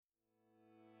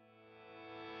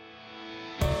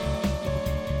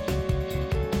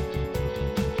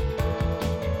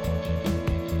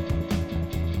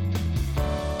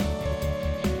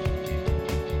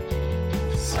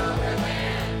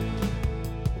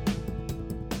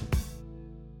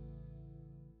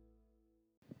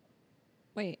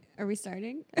Wait, are we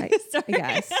starting? I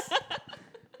guess.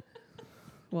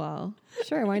 Well,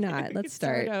 sure, why not? Let's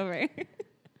start. over.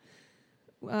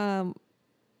 I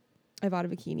bought a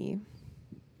bikini.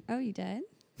 Oh, you did?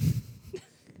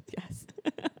 Yes.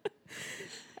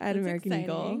 At American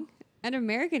Eagle. At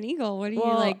American Eagle, what are you,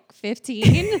 Well- like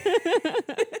 15?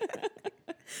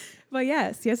 But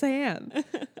yes, I am.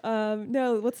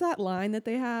 No, what's that line that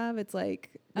they have? It's like...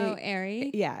 Oh,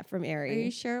 Aerie? Yeah, from Are Aerie.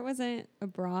 you sure it wasn't a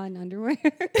bra and underwear?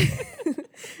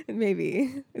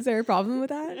 Maybe. Is there a problem with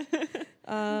that?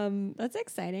 That's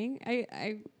exciting.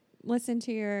 I listened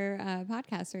to your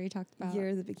podcast where you talked about...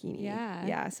 You're the bikini. Yeah.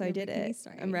 Yeah, so I your did bikini it.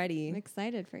 story. I'm ready. I'm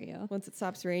excited for you. Once it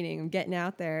stops raining, I'm getting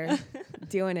out there,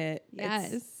 doing it.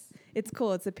 Yes. It's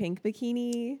cool. It's a pink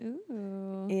bikini,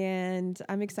 Ooh. and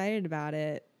I'm excited about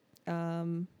it.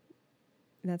 And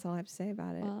that's all I have to say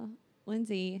about it. Well,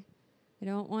 Lindsay, I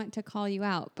don't want to call you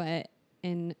out, but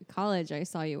in college I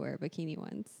saw you wear a bikini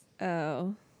once.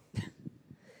 Oh.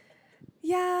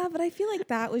 Yeah, but I feel like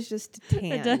that was just a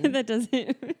tan. That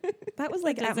doesn't. That was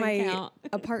like at doesn't my count.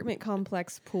 apartment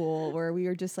complex pool where we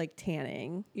were just like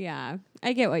tanning. Yeah,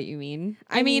 I get what you mean.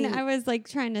 I mean, I was like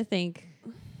trying to think.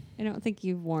 I don't think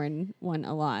you've worn one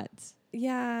a lot.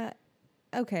 Yeah.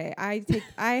 Okay. I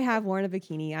have worn a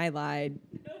bikini. I lied.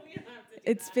 No, we don't have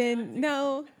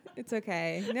to It's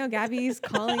okay. No, Gabby's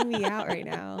calling me out right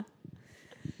now.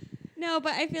 No,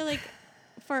 but I feel like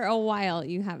for a while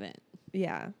you haven't.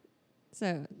 Yeah.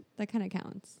 So that kind of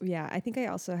counts. Yeah. I think I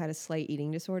also had a slight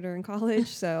eating disorder in college.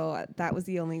 So that was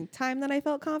the only time that I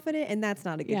felt confident. And that's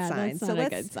not a good sign. That's not a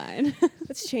good sign.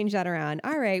 Let's change that around.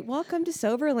 All right. Welcome to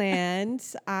Soberland.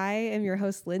 I am your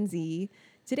host, Lindsay.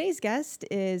 Today's guest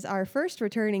is our first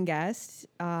returning guest.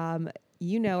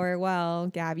 You know her well,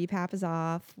 Gabby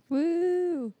Papazoff.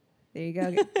 Woo! There you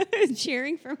go.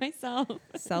 Cheering for myself.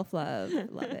 Self-love.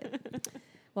 Love it.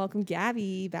 Welcome,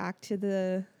 Gabby, back to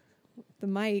the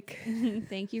mic.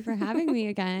 Thank you for having me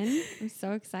again. I'm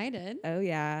so excited. Oh,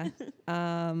 yeah.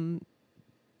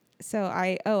 So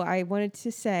I wanted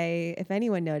to say, if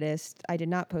anyone noticed, I did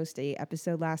not post a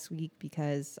episode last week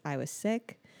because I was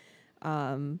sick.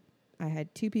 I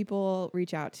had 2 people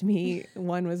reach out to me.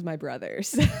 One was my brother.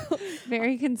 So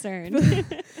Very concerned.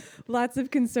 lots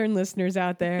of concerned listeners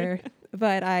out there.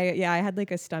 But I had like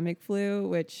a stomach flu,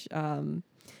 which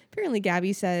apparently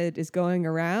Gabby said is going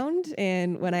around.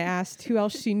 And when I asked who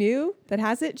else she knew that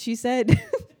has it, she said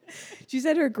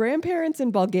her grandparents in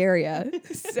Bulgaria.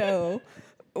 So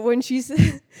when she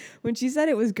said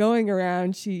it was going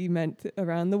around, she meant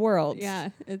around the world. Yeah,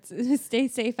 it's stay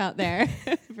safe out there,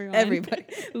 everyone. Everybody,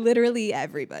 literally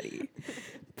everybody.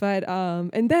 But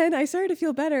and then I started to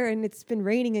feel better, and it's been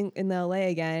raining in the LA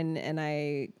again, and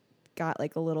I got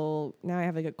like now I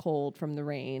have like a cold from the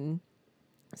rain.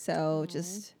 So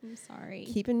just I'm sorry.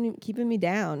 keeping me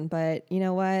down, but you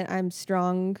know what? I'm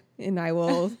strong, and I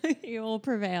will You will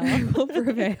prevail. I will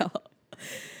prevail.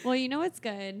 Well, you know what's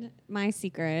good? My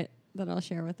secret that I'll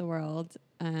share with the world.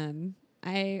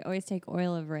 I always take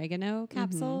oil of oregano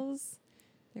capsules.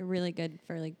 They're really good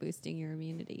for like boosting your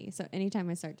immunity. So anytime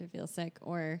I start to feel sick,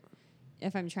 or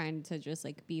if I'm trying to just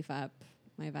like beef up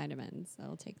my vitamins,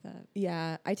 I'll take that.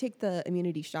 Yeah, I take the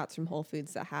immunity shots from Whole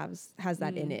Foods that has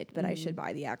that in it, but I should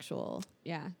buy the actual.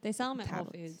 Yeah, they sell them at Whole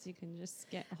tablets. Foods. You can just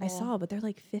get I saw, but they're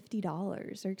like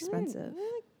 $50. They're expensive.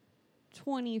 They're like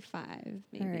 25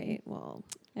 maybe. All right, well,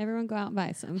 Everyone go out and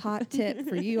buy some. hot tip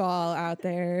for you all out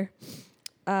there.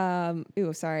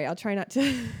 Ooh, sorry. I'll try not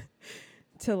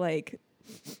to like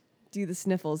do the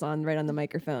sniffles right on the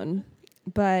microphone.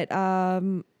 But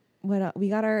we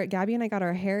got Gabby and I got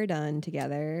our hair done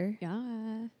together.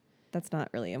 Yeah. That's not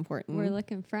really important. We're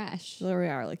looking fresh. We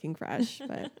are looking fresh,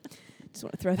 but just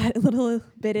want to throw that a little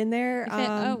bit in there.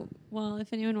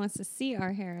 If anyone wants to see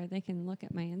our hair, they can look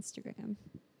at my Instagram.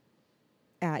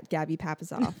 At Gabby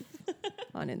Papazoff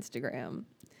on Instagram.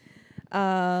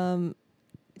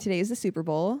 Today is the Super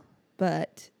Bowl,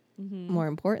 but more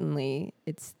importantly,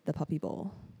 it's the Puppy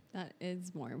Bowl. That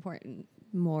is more important.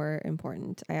 More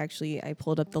important. I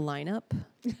pulled up the lineup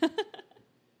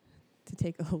to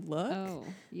take a look. Oh,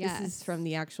 yes. This is from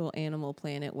the actual Animal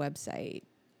Planet website.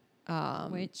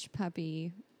 Which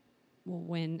puppy will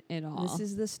win it all? This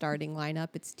is the starting lineup.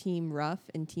 It's Team Rough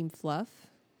and Team Fluff.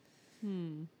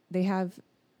 They have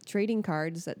trading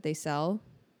cards that they sell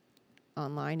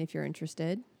online if you're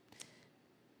interested.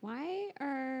 Why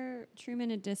are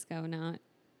Truman and Disco not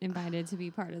invited to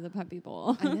be part of the Puppy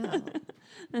Bowl? I know.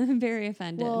 I'm very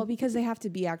offended. Well, because they have to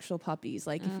be actual puppies.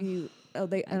 Like they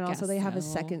have a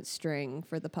so. second string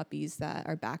for the puppies that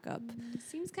are backup. It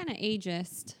seems kind of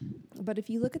ageist. But if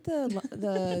you look at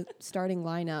the starting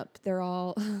lineup, they're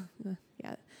all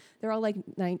They're all like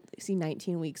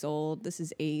 19 weeks old. This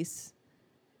is Ace,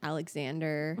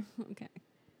 Alexander. Okay.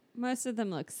 Most of them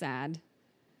look sad.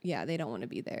 Yeah, they don't want to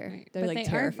be there. Right. They're But like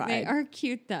terrified. They are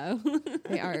cute though.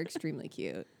 They are extremely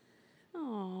cute.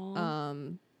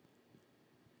 Aww.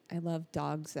 I love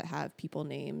dogs that have people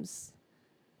names.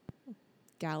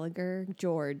 Gallagher,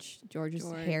 George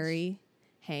is Harry,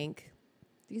 Hank,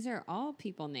 These are all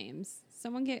people names.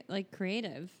 Someone get like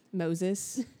creative.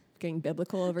 Moses, getting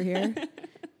biblical over here.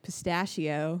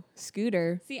 Pistachio,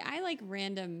 Scooter. See, I like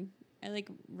random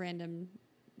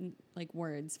like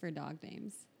words for dog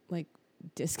names. Like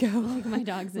Disco. Like my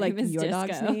dog's name Like is your Disco.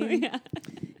 dog's name? Yeah.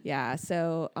 Yeah,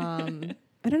 so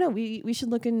I don't know. We should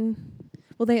look in.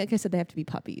 Well, like I said, they have to be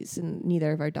puppies, and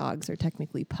neither of our dogs are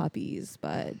technically puppies.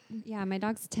 But Yeah, my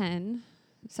dog's 10.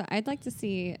 So I'd like to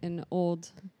see an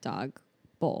old dog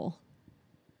bowl.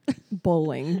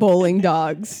 bowling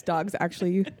dogs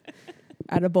actually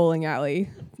at a bowling alley.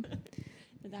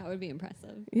 That would be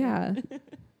impressive. Yeah,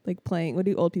 like playing. What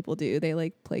do old people do? They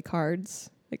like play cards.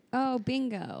 Like Oh,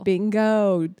 bingo.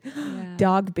 bingo, Yeah.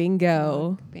 dog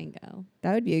bingo. Dog bingo.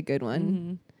 That would be a good one.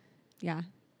 Mhm. Yeah.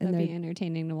 And That'd be they're-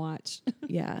 entertaining to watch.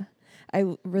 Yeah.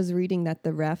 I was reading that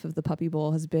the ref of the Puppy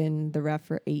Bowl has been the ref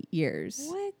for 8 years.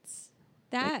 What?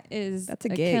 That is that's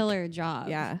a a gig. killer job.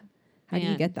 Yeah. How do you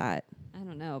Man. get that? I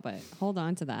don't know, but hold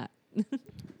on to that.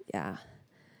 Yeah.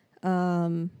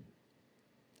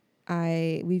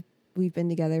 We've been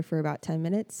together for about 10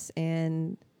 minutes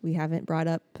and we haven't brought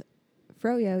up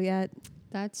Froyo yet.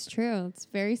 That's true. It's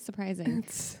very surprising.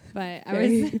 It's But a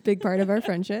very big part of our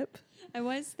friendship. I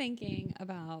was thinking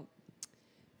about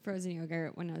frozen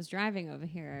yogurt when I was driving over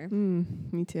here.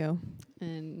 Me too.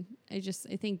 And I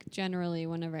think generally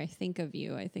whenever I think of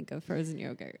you, I think of frozen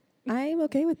yogurt. I'm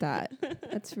okay with that.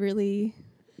 That's really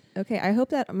okay. I hope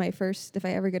that if I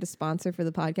ever get a sponsor for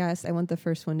the podcast, I want the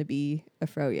first one to be a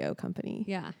Froyo company.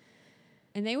 Yeah.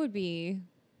 And they would be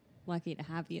lucky to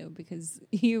have you because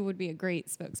you would be a great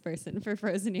spokesperson for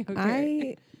frozen yogurt.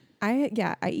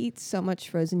 I eat so much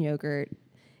frozen yogurt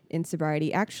in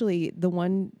sobriety. Actually, the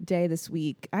one day this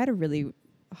week, I had a really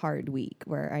hard week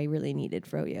where I really needed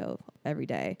Froyo every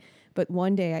day. But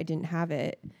one day I didn't have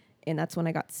it, and that's when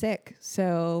I got sick.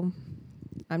 So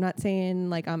I'm not saying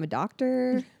like I'm a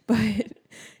doctor, but I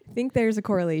think there's a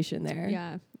correlation there.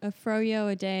 Yeah. A froyo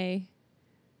a day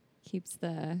keeps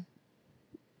the...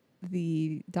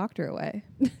 doctor away.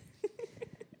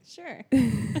 Sure.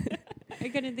 I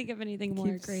couldn't think of anything more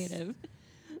Keeps- creative.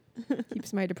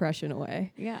 Keeps my depression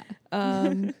away. Yeah.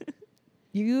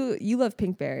 You love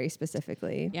Pinkberry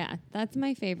specifically. Yeah. That's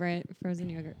my favorite frozen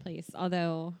yogurt place.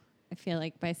 Although I feel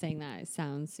like by saying that it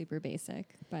sounds super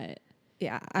basic, but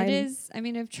Yeah, it is. I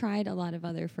mean, I've tried a lot of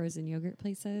other frozen yogurt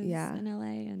places Yeah. in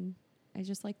LA and I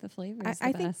just like the flavors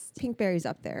I the think best. Pinkberry's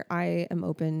up there. I am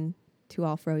open to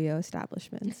all Froyo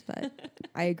establishments, but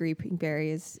I agree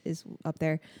Pinkberry is up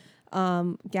there.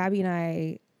 Gabby and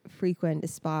I frequent a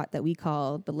spot that we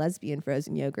call the lesbian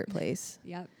frozen yogurt place,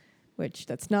 Yep. which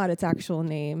that's not its actual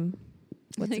name.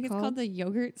 I think it's called the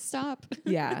Yogurt Stop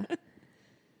Yeah.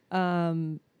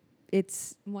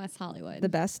 It's in West Hollywood. the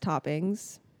best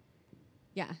toppings.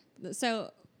 Yeah.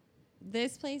 So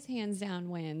this place hands down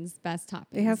wins best toppings.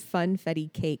 They have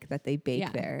funfetti cake that they bake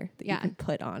Yeah. there that Yeah. you can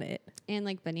put on it. and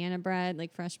like banana bread,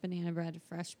 like fresh banana bread,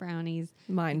 fresh brownies,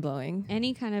 Mind blowing.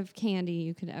 any kind of candy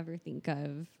you could ever think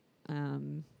of.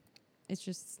 It's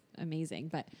just amazing.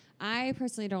 But I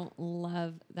personally don't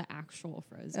love the actual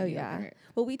frozen Oh, yeah. yogurt.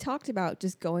 Well, we talked about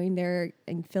just going there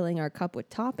and filling our cup with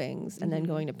toppings and then Mhm.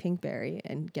 going to Pinkberry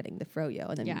and getting the Froyo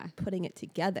and then Yeah. putting it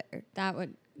together. That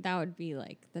would be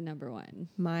like the number one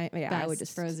I best would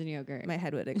just frozen yogurt. my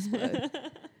head would explode.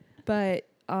 But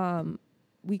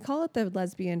we call it the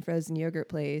lesbian frozen yogurt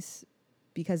place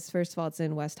because first of all, it's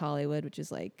in West Hollywood, which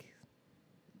is like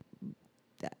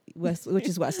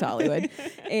West Hollywood,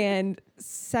 and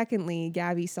secondly,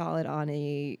 Gabby saw it on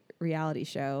a reality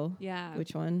show. Yeah.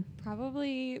 Which one?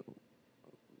 Probably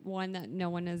one that no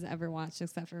one has ever watched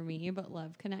except for me, but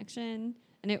Love Connection.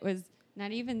 And it was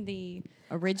not even the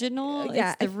original.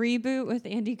 Yeah, It's the reboot with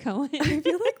Andy Cohen. I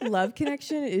feel like Love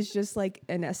Connection is just like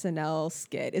an SNL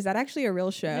skit. Is that actually a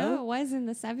real show? No, it was in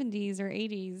the 70s or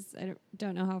 80s. I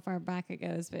don't know how far back it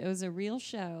goes, but it was a real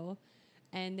show.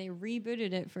 And they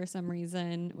rebooted it for some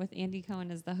reason with Andy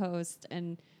Cohen as the host.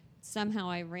 And somehow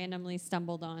I randomly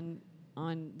stumbled on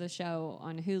the show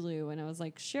on Hulu. And I was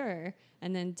like, sure.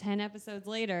 And then 10 episodes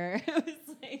later, it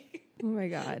was like... Oh my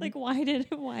God. Like, why did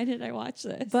I watch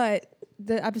this? But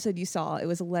the episode you saw, it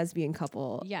was a lesbian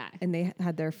couple. Yeah. And they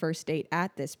had their first date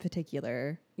at this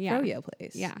particular Froyo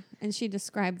place. Yeah. And she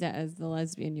described it as the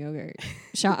lesbian yogurt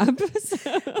shop.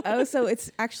 So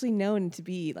it's actually known to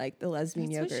be like the lesbian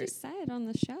That's yogurt. what she said on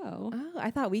the show. Oh,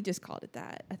 I thought we just called it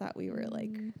that. I thought we were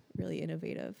like really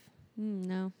innovative.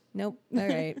 No. Nope. All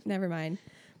right. Never mind.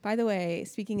 By the way,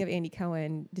 speaking of Andy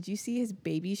Cohen, did you see his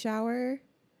baby shower?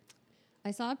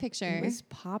 I saw a picture. It was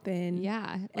popping.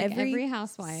 Yeah. Like every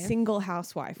housewife. Single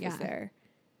housewife was there.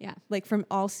 Yeah. Like from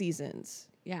all seasons.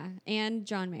 Yeah. And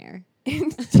John Mayer.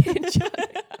 And John,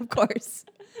 of course.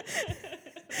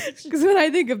 Because when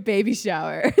I think of baby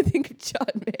shower, I think of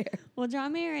John Mayer. Well,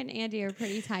 John Mayer and Andy are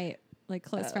pretty tight, like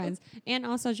close friends. And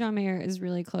also John Mayer is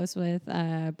really close with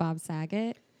Bob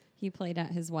Saget. He played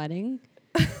at his wedding.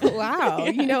 Wow.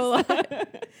 You know a lot.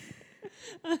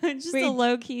 Just a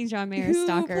low-key John Mayer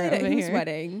stalker played over at here. whose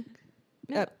wedding?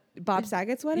 Bob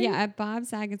Saget's wedding? Yeah, at Bob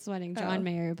Saget's wedding, John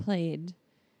Mayer played.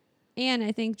 And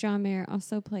I think John Mayer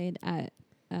also played at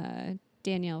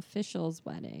Danielle Fishel's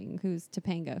wedding, who's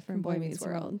Topanga from Boy Meets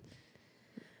World.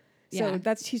 So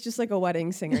he's just like a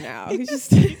wedding singer now. He's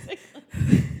just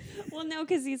well, no,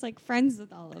 because he's like friends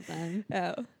with all of them.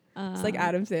 It's like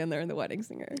Adam Sandler and the wedding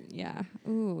singer. Yeah.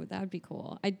 Ooh, that would be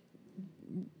cool. I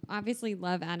obviously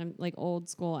love like old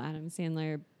school Adam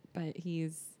Sandler, but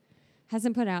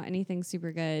hasn't put out anything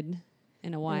super good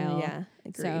in a while. Yeah,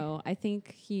 agree. So I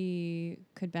think he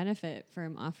could benefit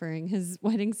from offering his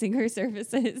wedding singer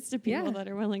services to people that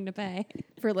are willing to pay.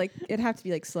 For like, it'd have to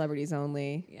be like celebrities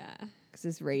only. Yeah. Because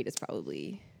his rate is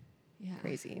probably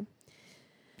crazy.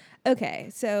 Okay,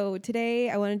 so today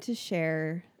I wanted to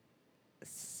share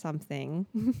something.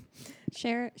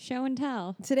 Show and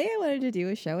tell. Today I wanted to do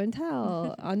a show and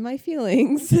tell on my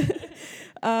feelings.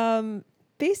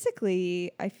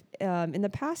 Basically, in the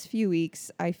past few weeks,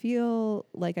 I feel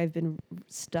like I've been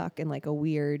stuck in like a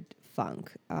weird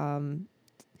funk.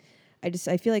 I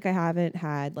feel like I haven't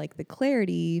had like the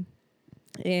clarity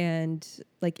and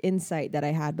like insight that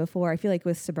I had before. I feel like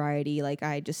with sobriety, like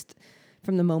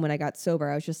from the moment I got sober,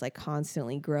 I was just like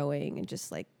constantly growing and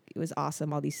just like, it was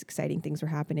awesome. All these exciting things were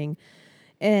happening.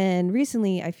 And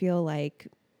recently I feel like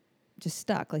just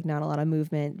stuck, like not a lot of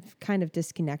movement, kind of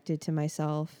disconnected to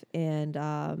myself. And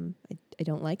I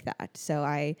don't like that. So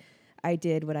I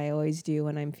did what I always do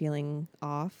when I'm feeling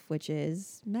off, which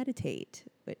is meditate,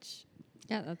 which...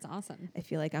 Yeah, that's awesome. I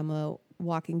feel like I'm a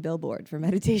walking billboard for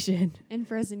meditation. And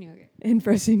frozen yogurt. And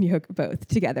frozen yogurt, both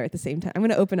together at the same time. I'm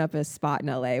going to open up a spot in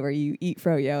LA where you eat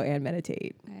froyo and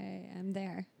meditate. I am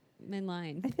there. I'm in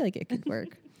line. I feel like it could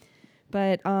work.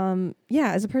 But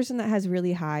as a person that has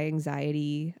really high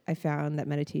anxiety, I found that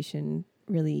meditation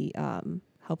really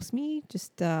helps me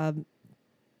just, I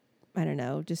don't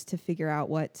know, just to figure out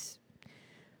what's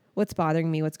bothering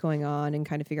me, what's going on, and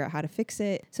kind of figure out how to fix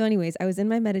it. So anyways, I was in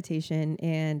my meditation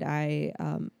and I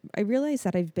realized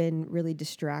that I've been really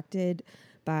distracted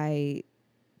by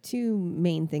two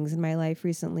main things in my life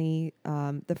recently.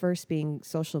 The first being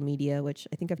social media, which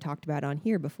I think I've talked about on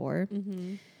here before.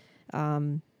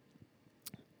 Mm-hmm.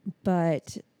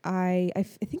 But I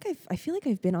feel like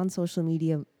I've been on social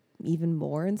media even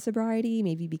more in sobriety,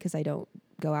 maybe because I don't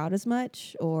go out as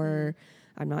much or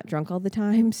I'm not drunk all the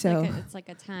time. So it's like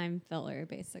a time filler,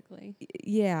 basically.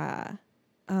 Yeah.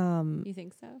 You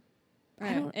think so?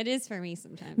 It is for me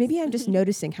sometimes. Maybe I'm just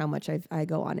noticing how much I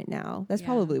go on it now. That's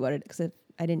probably what it, because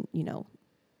I didn't,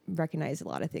 recognize a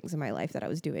lot of things in my life that I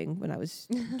was doing when I was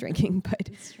drinking, but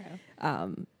it's true.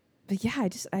 But yeah,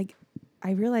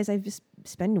 I realize I've just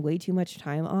spent way too much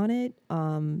time on it.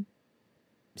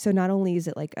 So not only is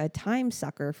it like a time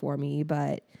sucker for me,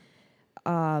 but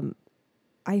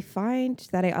I find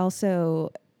that I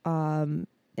also am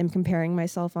comparing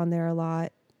myself on there a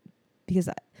lot because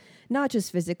not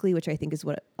just physically, which I think is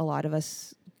what a lot of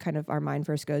us kind of our mind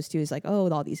first goes to is like, oh,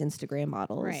 all these Instagram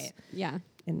models. Right. Yeah.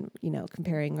 And,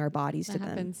 comparing our bodies to them. That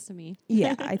happens to me.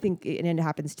 Yeah, I think, and it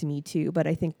happens to me too. But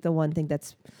I think the one thing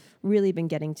that's really been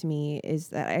getting to me is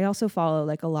that I also follow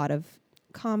like a lot of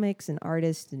comics and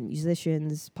artists and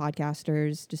musicians,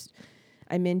 podcasters.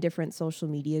 I'm in different social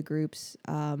media groups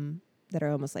that are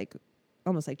almost like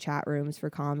chat rooms for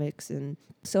comics. And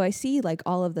so I see like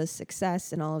all of the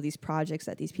success and all of these projects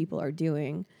that these people are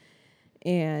doing.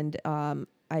 And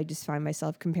I just find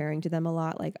myself comparing to them a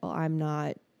lot. Like, oh, I'm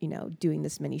not, doing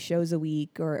this many shows a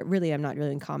week, or really, I'm not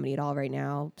doing comedy at all right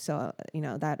now. So,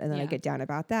 that, and then I get down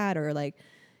about that, or like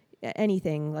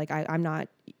anything, like I'm not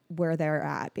where they're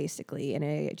at basically. And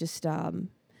it just,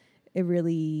 it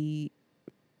really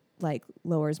like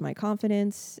lowers my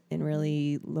confidence and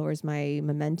really lowers my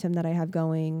momentum that I have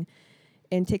going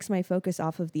and takes my focus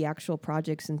off of the actual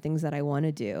projects and things that I want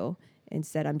to do.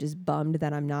 Instead, I'm just bummed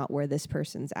that I'm not where this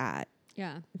person's at.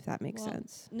 Yeah. if that makes Well,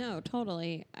 sense. No,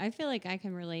 totally. I feel like I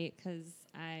can relate because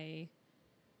I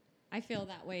feel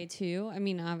that way too. I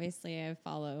mean, obviously, I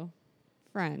follow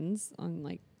friends on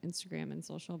like Instagram and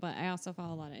social, but I also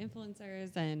follow a lot of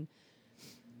influencers and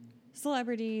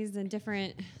celebrities and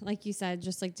different, like you said,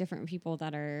 just like different people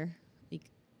that are like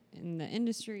in the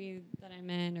industry that I'm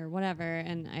in or whatever.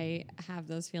 And I have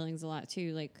those feelings a lot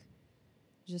too. Like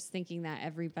just thinking that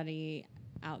everybody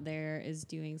out there is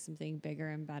doing something bigger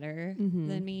and better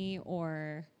than me,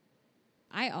 or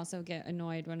I also get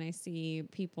annoyed when I see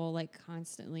people like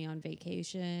constantly on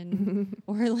vacation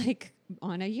or like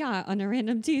on a yacht on a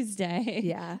random Tuesday.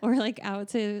 Yeah. Or like out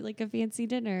to like a fancy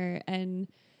dinner. And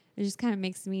it just kind of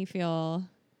makes me feel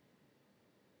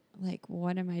like,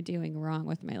 what am I doing wrong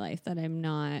with my life that I'm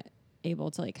not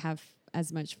able to like have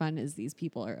as much fun as these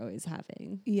people are always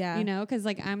having? Yeah. You know, because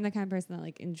like I'm the kind of person that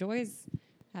like enjoys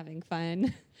having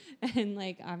fun and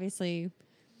like obviously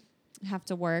have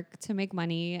to work to make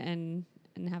money and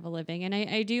have a living. And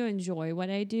I do enjoy what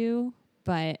I do,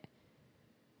 but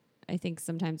I think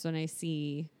sometimes when I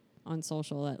see on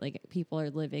social that like people are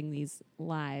living these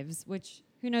lives, which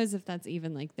who knows if that's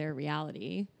even like their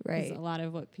reality. Right. Because a lot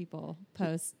of what people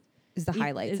post Is the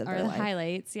highlights of are their the life.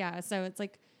 highlights. Yeah. So it's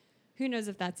like, who knows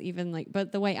if that's even like,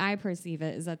 but the way I perceive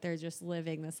it is that they're just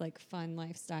living this like fun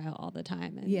lifestyle all the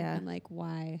time. And Yeah. I'm like,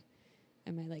 why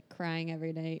am I like crying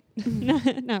every night?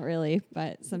 Not really,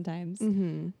 but sometimes.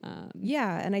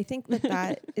 Yeah, and I think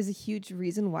that is a huge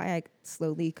reason why I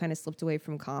slowly kind of slipped away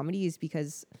from comedy, is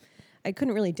because I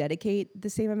couldn't really dedicate the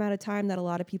same amount of time that a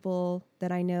lot of people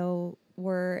that I know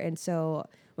were. And so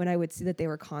when I would see that they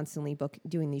were constantly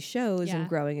doing these shows Yeah. and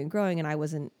growing, and I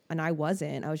wasn't, I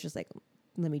was just like,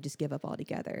 let me just give up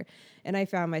altogether. And I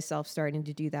found myself starting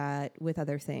to do that with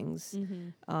other things.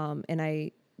 And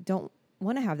I don't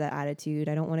want to have that attitude.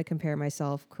 I don't want to compare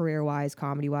myself career-wise,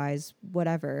 comedy-wise,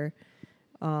 whatever.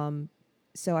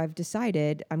 So I've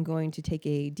decided I'm going to take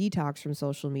a detox from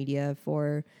social media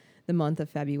for the month of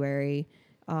February,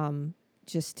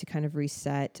 just to kind of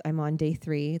reset. I'm on day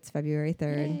 3. It's February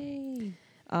 3rd. Yay.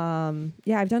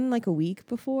 Yeah, I've done like a week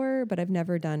before, but I've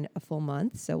never done a full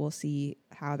month. So we'll see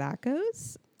how that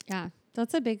goes. Yeah.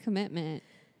 That's a big commitment.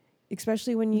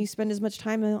 Especially when you spend as much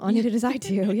time on it as I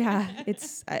do. Yeah,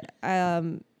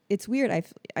 it's weird.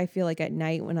 I feel like at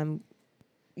night when I'm,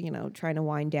 trying to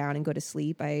wind down and go to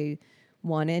sleep, I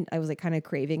was like kind of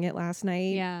craving it last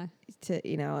night. Yeah.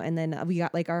 And then we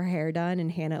got like our hair done, and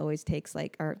Hannah always takes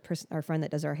like our friend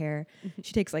that does our hair.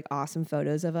 She takes like awesome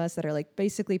photos of us that are like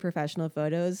basically professional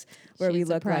photos where She's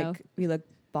a pro. we look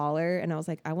baller. And I was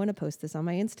like, I want to post this on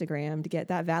my Instagram to get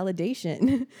that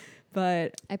validation.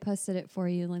 But I posted it for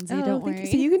you, Lindsay. oh, Don't thank worry.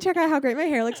 you. So you can check out how great my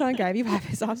hair looks on Gabby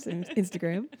Pappas' awesome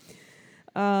Instagram.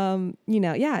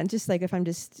 Yeah, and just like if I'm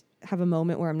just have a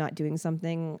moment where I'm not doing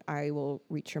something, I will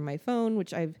reach for my phone,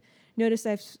 which I've noticed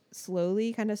I've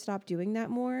slowly kind of stopped doing that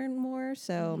more and more.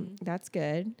 So that's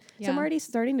good. Yeah. So I'm already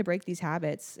starting to break these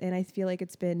habits, and I feel like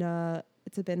it's been a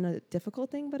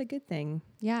difficult thing, but a good thing.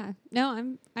 Yeah.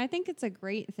 No, I think it's a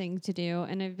great thing to do.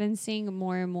 And I've been seeing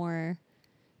more and more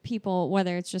people,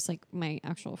 whether it's just like my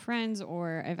actual friends,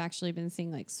 or I've actually been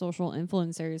seeing like social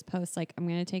influencers post like, I'm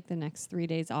going to take the next 3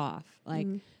 days off. Like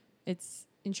it's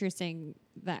interesting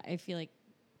that I feel like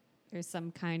there's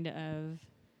some kind of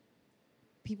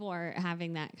people are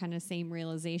having that kind of same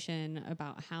realization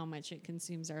about how much it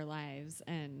consumes our lives,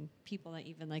 and people that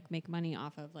even like make money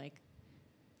off of like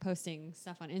posting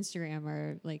stuff on Instagram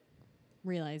are like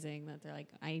realizing that they're like,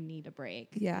 I need a break.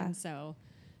 Yeah. And so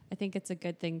I think it's a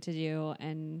good thing to do.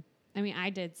 And I mean, I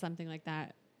did something like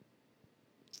that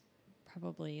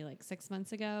probably like 6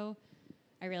 months ago.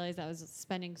 I realized I was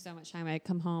spending so much time. I'd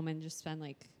come home and just spend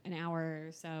like an hour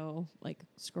or so like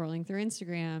scrolling through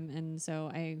Instagram. And so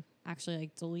I actually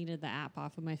like deleted the app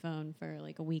off of my phone for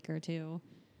like a week or 2.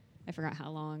 I forgot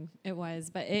how long it was,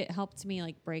 but it helped me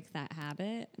like break that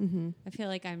habit. I feel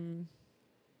like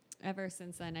ever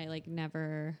since then, I like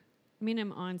never, I mean,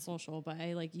 I'm on social, but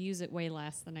I like use it way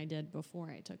less than I did before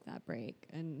I took that break.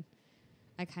 And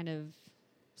I kind of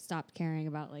stopped caring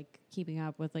about like keeping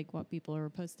up with like what people are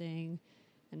posting,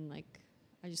 and like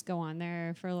I just go on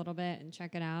there for a little bit and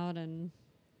check it out. And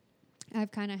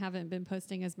I've kind of haven't been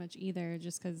posting as much either,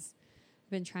 just because I've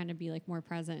been trying to be like more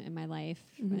present in my life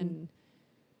and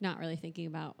not really thinking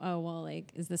about, oh, well,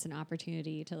 like, is this an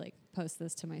opportunity to like post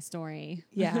this to my story?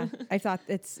 Yeah, I thought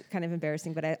it's kind of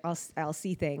embarrassing, but I'll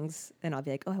see things and I'll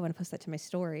be like, oh, I want to post that to my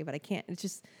story, but I can't. It's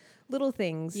just little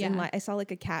things. Yeah. And I saw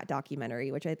like a cat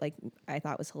documentary, which I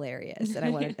thought was hilarious, and I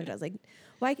was like,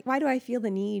 why do I feel the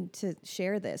need to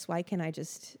share this? Why can't I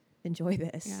just enjoy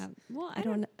this. Yeah. Well, I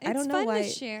don't it's know fun why. to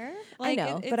share. I Like,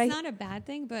 know, it's but I not a bad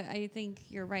thing, but I think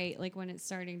you're right. Like when it's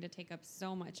starting to take up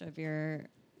so much of your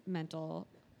mental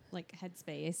like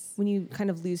headspace. when you kind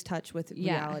of lose touch with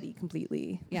Yeah. reality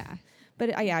completely. Yeah.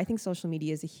 But yeah, I think social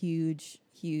media is a huge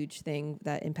thing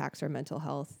that impacts our mental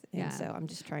health. And Yeah. so I'm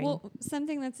just trying. Well,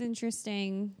 something that's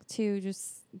interesting too,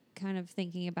 just kind of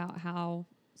thinking about how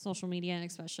social media and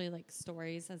especially like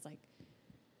stories has like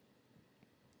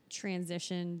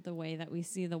transitioned the way that we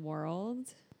see the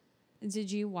world. Did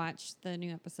you watch the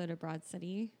new episode of Broad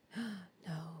City?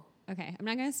 No. Okay, I'm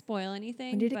not going to spoil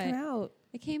anything. When did it but come out?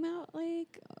 It came out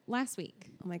like last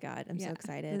week. Oh my God, I'm so Yeah,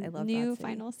 excited. the I love new Broad City.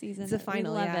 final season. It's the We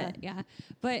final, love yeah. it. Yeah,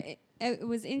 but it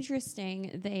was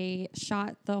interesting. They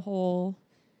shot the whole.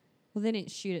 Well, they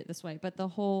didn't shoot it this way, but the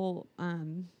whole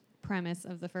premise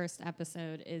of the first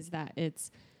episode is that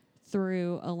it's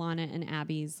through Alana and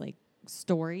Abby's like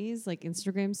stories, like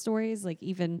Instagram stories, like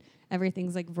even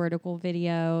everything's like vertical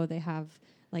video. They have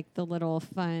like the little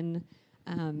fun,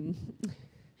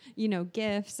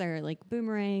 gifts or like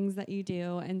boomerangs that you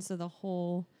do. And so the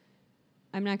whole,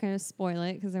 I'm not going to spoil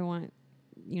it because I want,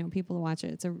 people to watch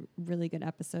it. It's a really good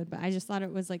episode, but I just thought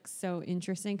it was like so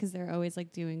interesting because they're always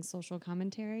like doing social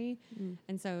commentary.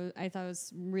 And so I thought it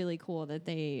was really cool that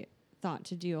they thought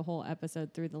to do a whole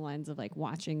episode through the lens of like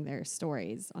watching their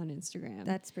stories on Instagram.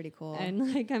 That's pretty cool.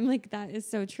 And like, I'm like, that is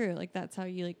so true. Like that's how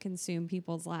you like consume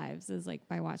people's lives is like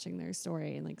by watching their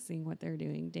story and like seeing what they're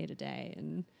doing day to day.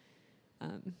 And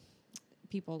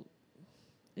people,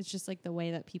 it's just like the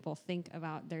way that people think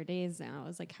about their days now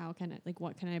is like,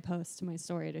 what can I post to my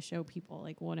story to show people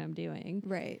like what I'm doing?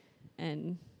 Right.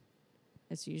 And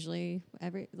it's usually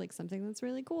something that's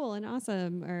really cool and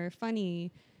awesome or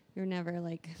funny. You're never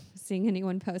like seeing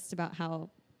anyone post about how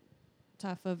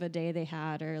tough of a day they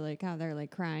had or like how they're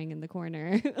like crying in the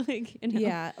corner.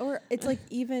 Yeah. Or it's like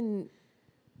even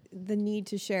the need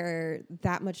to share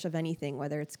that much of anything,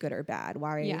 whether it's good or bad.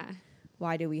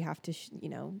 Why do we have to,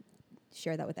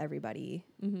 share that with everybody?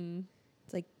 Mm-hmm.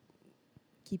 It's like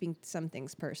keeping some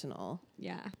things personal.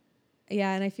 Yeah.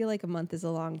 Yeah. And I feel like a month is a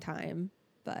long time,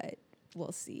 but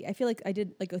we'll see. I feel like I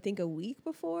did I think a week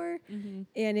before and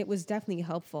it was definitely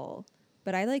helpful,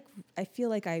 but I feel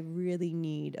like I really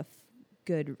need a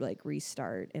good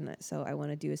restart. And so I want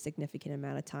to do a significant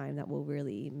amount of time that will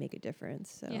really make a difference.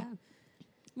 So yeah.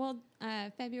 Well,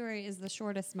 February is the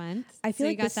shortest month. I feel so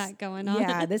like you got that going on.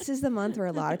 Yeah, this is the month where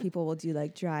a lot of people will do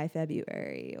dry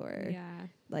February or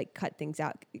cut things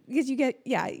out because you get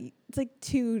it's like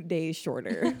 2 days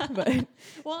shorter. But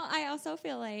well, I also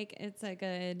feel like it's a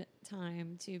good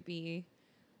time to be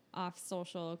off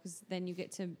social because then you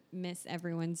get to miss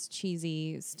everyone's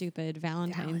cheesy, stupid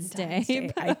Valentine's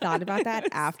Day. I thought about that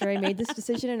after I made this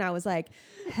decision, and I was like,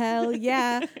 hell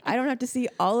yeah, I don't have to see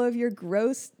all of your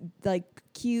gross,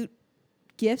 cute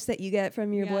gifts that you get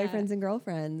from your boyfriends and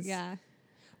girlfriends. Yeah.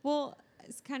 Well,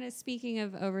 it's kind of speaking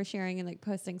of oversharing and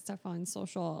posting stuff on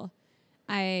social,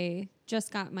 I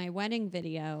just got my wedding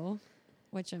video,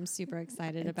 which I'm super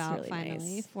excited about really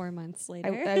finally, nice. 4 months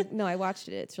later. No, I watched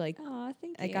it. It's oh,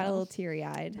 thank you. I got a little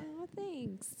teary-eyed. Oh,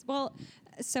 thanks. Well,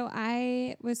 so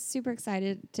I was super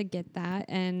excited to get that.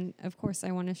 And of course,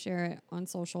 I want to share it on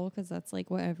social because that's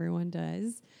what everyone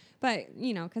does. But,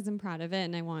 because I'm proud of it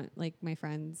and I want my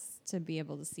friends to be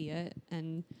able to see it.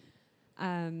 And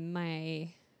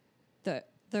the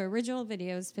original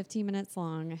video is 15 minutes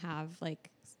long. I have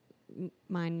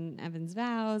mine and Evan's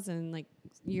vows and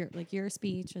your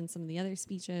speech and some of the other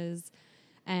speeches.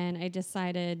 And I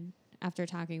decided after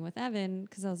talking with Evan,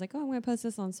 because I was like, oh, I'm going to post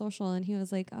this on social. And he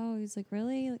was like, oh,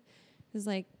 really? He was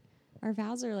like, our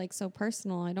vows are so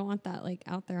personal. I don't want that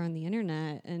out there on the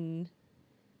internet. And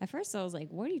at first I was like,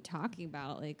 what are you talking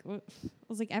about? What? I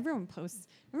was like, everyone posts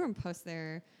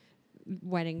their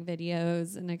wedding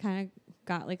videos. And I kind of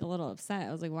got a little upset.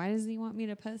 I was like, why does he want me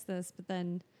to post this? But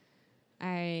then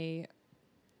I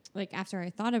after I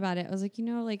thought about it, I was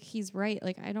like, he's right.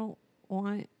 I don't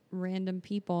want random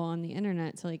people on the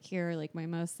internet to hear my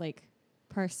most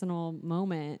personal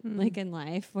moment in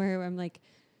life where I'm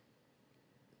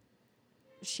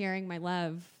sharing my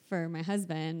love for my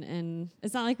husband. And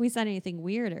it's not we said anything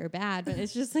weird or bad, but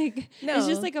it's just it's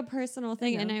just a personal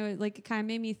thing. And I would it kind of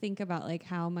made me think about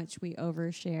how much we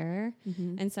overshare.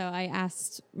 And so I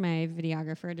asked my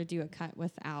videographer to do a cut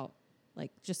without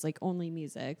just only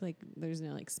music, there's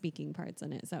no speaking parts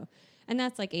in it. So, and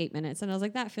that's 8 minutes. And I was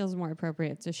like, that feels more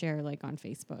appropriate to share on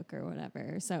Facebook or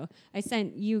whatever. So I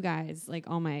sent you guys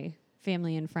all my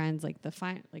family and friends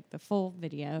the full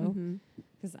video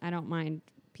because I don't mind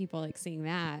people seeing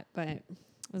that. But I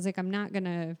was like, I'm not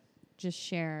gonna just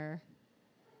share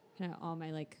kind of all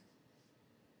my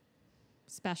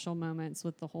special moments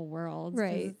with the whole world. 'Cause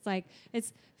Right. it's like,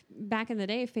 it's back in the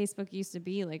day, Facebook used to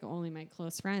be like only my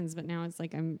close friends, but now it's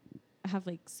like I have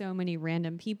like so many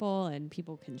random people and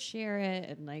people can share it.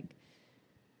 And like,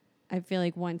 I feel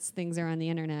like once things are on the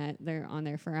internet, they're on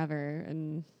there forever.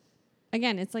 And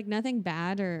again, it's like nothing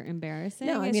bad or embarrassing.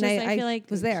 No, I It's mean, just, I feel like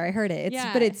was there. I heard it.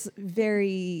 Yeah. But it's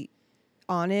very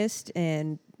honest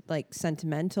and like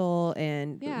sentimental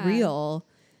and Yeah. real.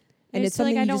 And it's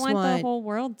something like I you don't just want want the whole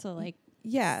world to like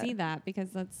yeah. see that,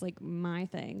 because that's like my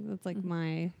thing. That's like Mhm.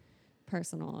 my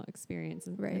personal experience.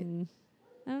 Right. And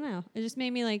I don't know. It just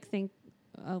made me like think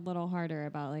a little harder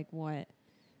about like what,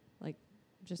 like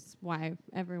just why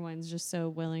everyone's just so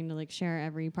willing to like share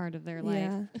every part of their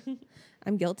life. Yeah.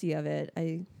 I'm guilty of it.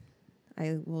 I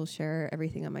will share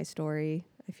everything on my story,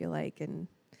 I feel like, and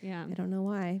Yeah. I don't know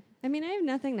why. I mean, I have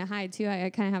nothing to hide too. I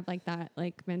kind of have like that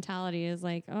like mentality is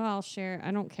like, oh, I'll share.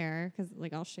 I don't care because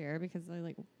like I'll share because I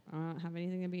don't have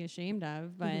anything to be ashamed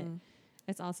of. But Mhm.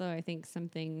 it's also, I think,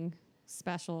 something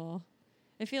special.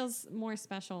 It feels more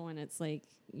special when it's like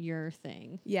your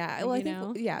thing. Yeah, Like, well, I you think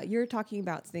know? yeah, you're talking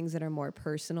about things that are more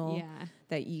personal, Yeah.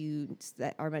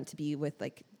 that are meant to be with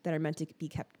like that are meant to be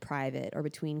kept private or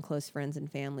between close friends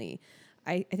and family.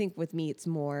 I think with me, it's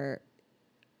more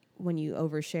when I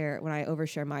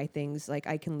overshare my things, like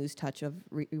I can lose touch of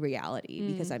reality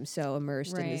because I'm so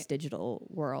immersed in this Right. digital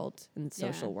world and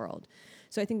social Yeah. world.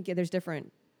 So I think there's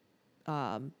different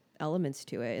elements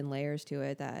to it and layers to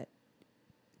it that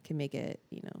can make it,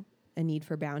 a need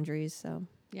for boundaries. So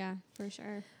Yeah, for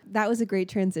sure. that was a great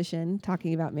transition,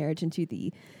 talking about marriage, into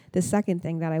the second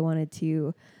thing that I wanted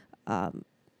to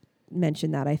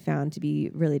mention that I found to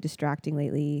be really distracting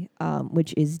lately,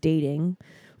 which is dating,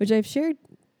 which I've shared.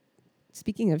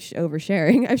 Speaking of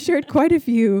oversharing, I've shared quite a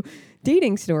few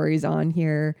dating stories on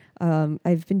here.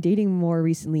 I've been dating more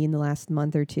recently in the last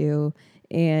month or two,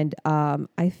 and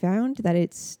I found that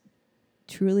it's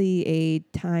truly a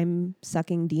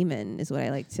time-sucking demon, is what I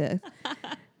like to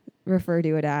refer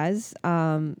to it as.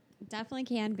 Definitely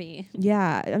can be.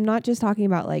 Yeah, I'm not just talking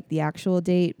about like the actual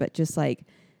date, but just like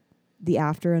the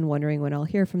after and wondering when I'll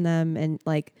hear from them. And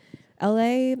like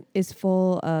LA is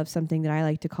full of something that I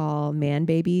like to call man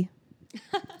baby,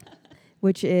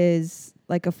 which is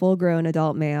like a full-grown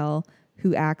adult male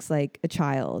who acts like a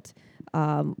child.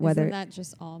 Whether Isn't that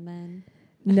just all men?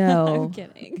 no, I'm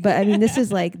kidding. but I mean, this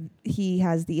is like he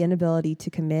has the inability to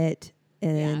commit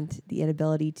and the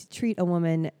inability to treat a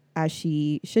woman as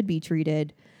she should be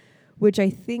treated, which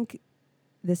I think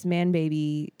this man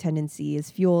baby tendency is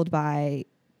fueled by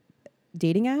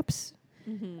dating apps,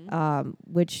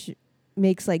 which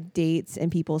makes like dates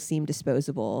and people seem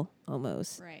disposable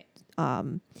almost. Right.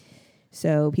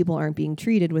 So people aren't being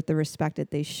treated with the respect that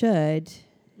they should.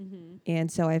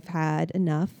 And so I've had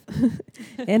enough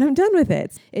and I'm done with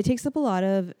it. It takes up a lot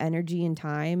of energy and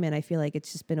time, and I feel like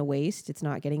it's just been a waste. It's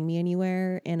not getting me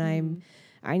anywhere, and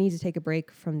I need to take a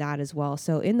break from that as well.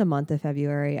 So in the month of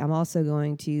February, I'm also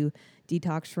going to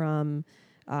detox from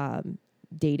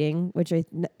dating, which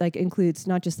includes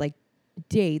not just like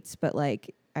dates, but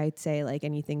like I'd say like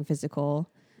anything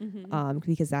physical,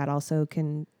 because that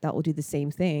will do the same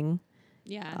thing.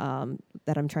 Yeah.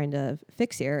 That I'm trying to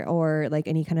fix here, or like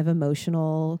any kind of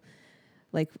emotional,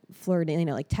 like flirting,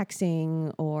 like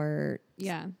texting, or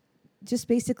just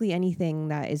basically anything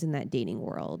that is in that dating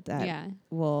world that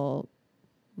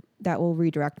will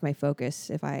redirect my focus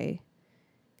if I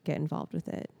get involved with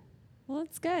it. Well,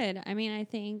 it's good. I mean, I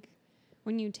think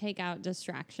when you take out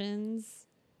distractions,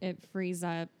 it frees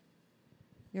up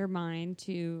your mind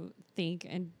to think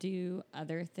and do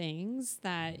other things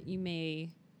that you might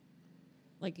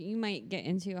get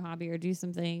into a hobby or do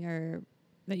something or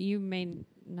that you may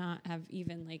not have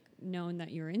even like known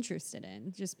that you're interested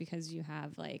in, just because you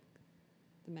have like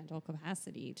the mental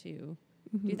capacity to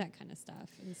do that kind of stuff.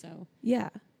 And so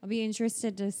I'll be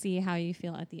interested to see how you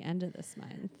feel at the end of this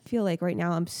month. I feel like right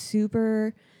now I'm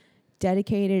super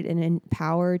dedicated and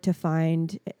empowered to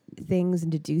find things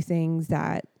and to do things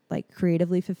that like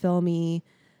creatively fulfill me,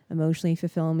 emotionally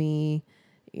fulfill me,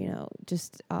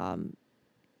 just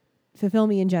fulfill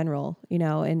me in general,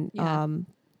 and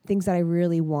things that I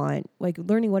really want, like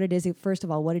learning what it is, first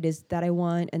of all, what it is that I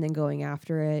want, and then going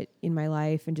after it in my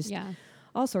life, and just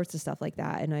all sorts of stuff like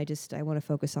that. And I want to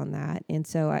focus on that. And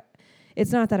so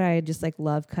it's not that I just like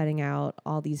love cutting out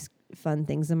all these fun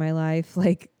things in my life,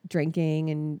 like drinking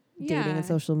and dating and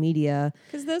social media.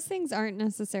 Because those things aren't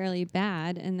necessarily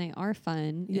bad and they are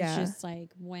fun. Yeah. It's just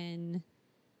like when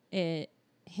it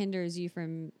hinders you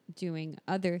from doing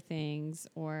other things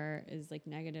or is like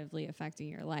negatively affecting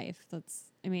your life.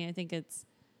 I think it's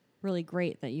really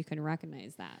great that you can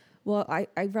recognize that. Well,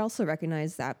 I've also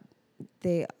recognized that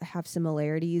they have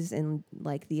similarities in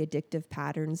like the addictive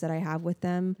patterns that I have with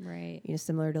them. Right. You know,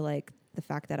 similar to like the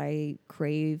fact that I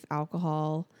crave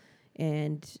alcohol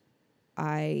and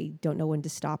I don't know when to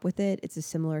stop with it. It's a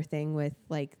similar thing with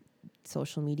like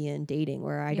social media and dating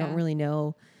where I don't really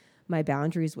know my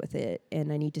boundaries with it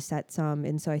and I need to set some.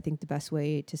 And so I think the best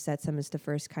way to set some is to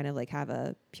first kind of like have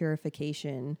a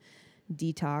purification,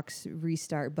 detox,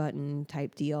 restart button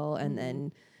type deal, and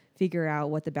then figure out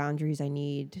what the boundaries I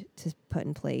need to put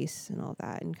in place and all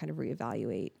that, and kind of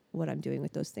reevaluate what I'm doing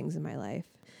with those things in my life.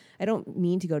 I don't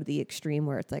mean to go to the extreme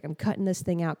where it's like I'm cutting this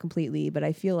thing out completely, but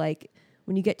I feel like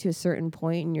when you get to a certain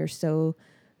point and you're so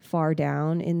far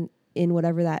down in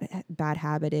whatever that bad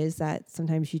habit is, that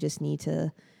sometimes you just need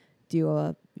to do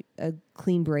a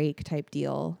clean break type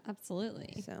deal.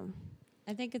 Absolutely. So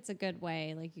I think it's a good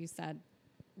way, like you said,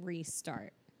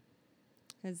 restart.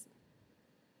 Because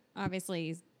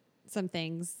obviously some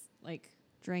things like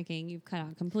drinking you've cut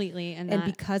out completely. And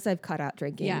because I've cut out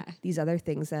drinking, these other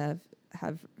things have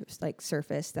like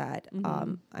surfaced that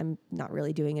I'm not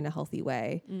really doing in a healthy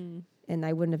way. And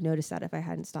I wouldn't have noticed that if I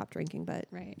hadn't stopped drinking, but.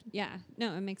 Right. Yeah.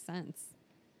 No, it makes sense.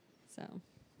 So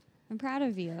I'm proud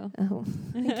of you. Oh,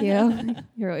 thank you.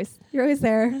 You're always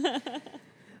there.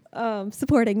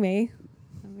 Supporting me.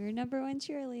 I'm your number one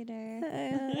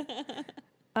cheerleader.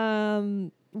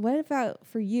 What about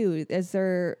for you?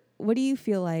 What do you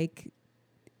feel like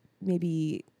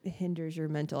maybe hinders your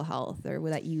mental health or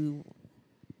that you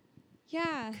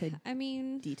could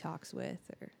detox with?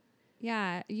 Or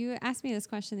yeah, you asked me this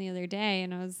question the other day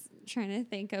and I was trying to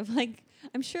think of like,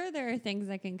 I'm sure there are things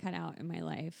I can cut out in my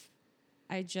life.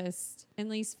 I just, at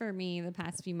least for me, the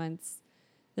past few months,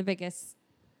 the biggest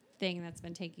thing that's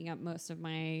been taking up most of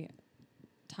my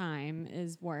time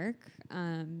is work.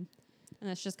 And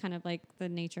that's just kind of like the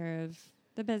nature of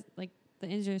the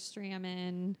industry I'm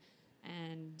in,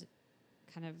 and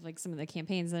kind of like some of the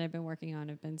campaigns that I've been working on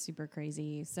have been super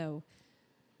crazy. So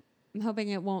I'm hoping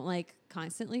it won't like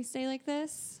constantly stay like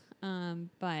this.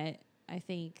 But I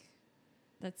think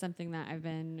that's something that I've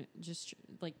been just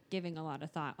like giving a lot of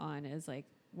thought on, is like,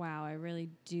 wow, I really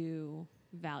do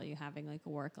value having like a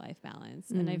work-life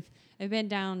balance. And I've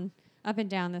been up and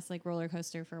down this like roller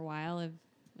coaster for a while. I've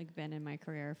like been in my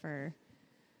career for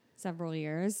several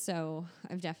years. So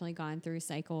I've definitely gone through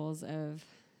cycles of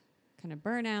kind of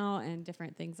burnout and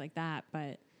different things like that.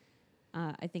 But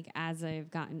I think as I've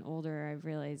gotten older, I've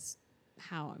realized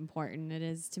how important it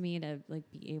is to me to like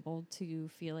be able to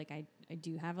feel like I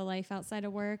do have a life outside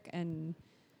of work, and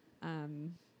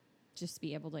just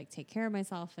be able to like take care of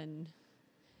myself and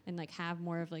like have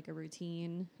more of like a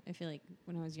routine. I feel like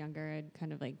when I was younger, I'd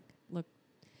kind of like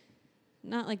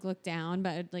not like look down,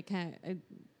 but I'd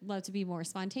love to be more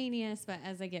spontaneous. But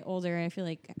as I get older, I feel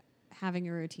like having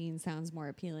a routine sounds more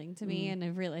appealing to me. And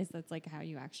I've realized that's like how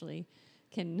you actually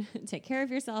can take care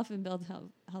of yourself and build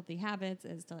healthy habits,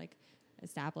 is to like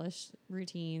establish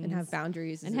routines and have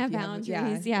boundaries. And have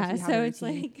boundaries. Yeah. So it's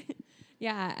like,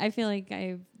 yeah, I feel like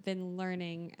I've been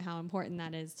learning how important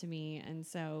that is to me. And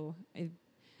so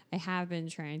I have been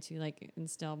trying to like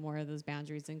instill more of those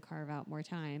boundaries and carve out more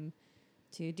time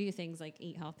to do things like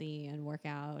eat healthy and work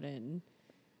out. And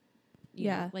you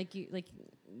know, like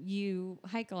you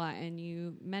hike a lot and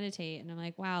you meditate, and I'm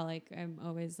like, wow, like I'm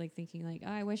always like thinking like,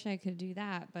 oh, I wish I could do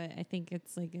that. But I think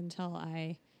it's like until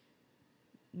I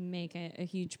make it a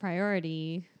huge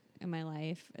priority in my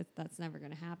life, that's never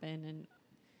going to happen. And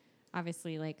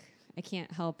obviously like I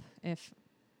can't help if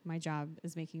my job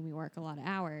is making me work a lot of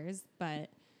hours, but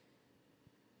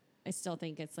I still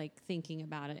think it's like thinking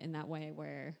about it in that way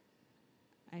where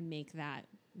I make that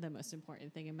the most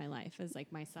important thing in my life is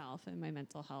like myself and my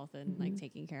mental health and like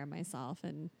taking care of myself.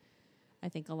 And I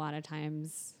think a lot of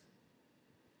times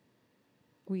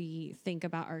we think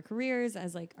about our careers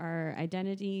as like our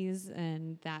identities,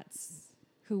 and that's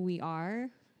who we are.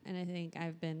 And I think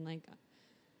I've been like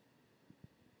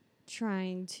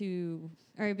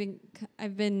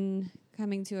I've been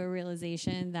coming to a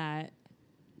realization that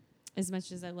as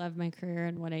much as I love my career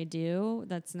and what I do,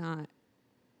 that's not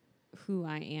who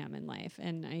I am in life.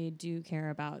 And I do care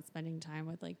about spending time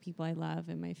with like people I love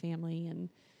and my family, and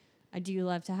I do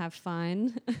love to have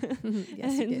fun.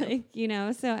 Yes, you do. Like, you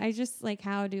know, so I just like,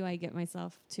 how do I get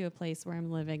myself to a place where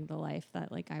I'm living the life that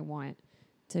like I want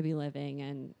to be living,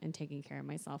 and taking care of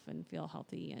myself and feel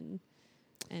healthy and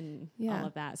all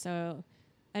of that. So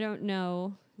I don't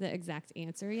know the exact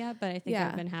answer yet, but I think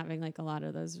I've been having like a lot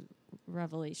of those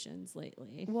revelations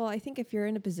lately. Well, I think if you're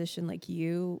in a position like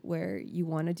you where you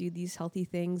want to do these healthy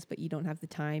things, but you don't have the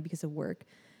time because of work,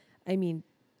 I mean,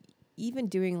 even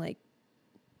doing like,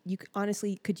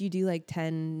 honestly, could you do like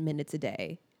 10 minutes a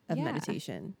day of Yeah.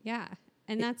 meditation. Yeah.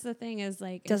 And that's the thing is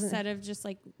like, doesn't- instead of just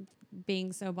like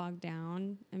being so bogged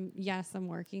down, and yes, I'm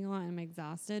working on it, I'm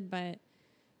exhausted, but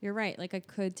you're right. Like I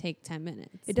could take 10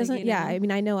 minutes. It doesn't, Like, you know? I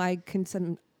mean, I know I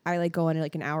like go on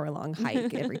like an hour-long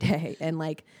hike every day, and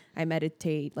like I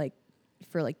meditate like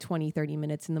for like 20, 30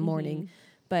 minutes in the morning,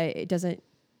 but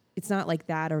it's not like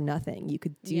that or nothing. You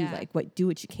could do Yeah. do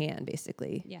what you can,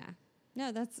 basically. Yeah.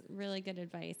 No, that's really good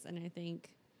advice. And I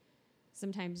think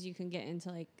sometimes you can get into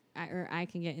like, I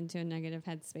can get into a negative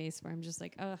headspace where I'm just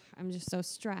like, oh, I'm just so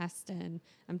stressed and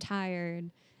I'm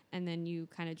tired. And then you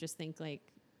kind of just think like,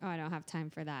 oh, I don't have time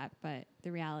for that. But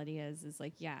the reality is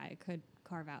like, yeah, I could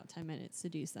carve out 10 minutes to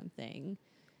do something.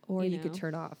 Or you could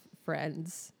turn off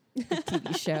Friends, the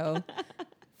TV show,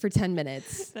 for 10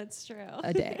 minutes That's true.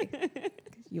 a day.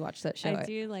 You watch that show. I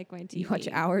do like my TV. You watch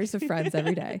hours of Friends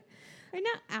every day. Or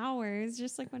not hours,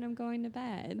 just like when I'm going to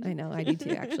bed. I know, I do too,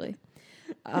 actually.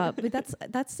 But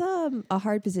that's a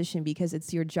hard position because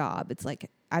it's your job. It's like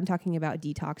I'm talking about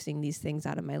detoxing these things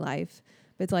out of my life.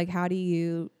 But it's like, how do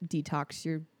you detox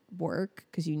your work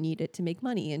because you need it to make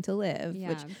money and to live? Yeah.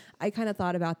 Which I kind of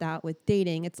thought about that with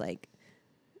dating. It's like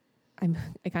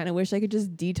I kind of wish I could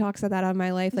just detox that out of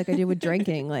my life like I did with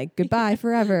drinking. Like goodbye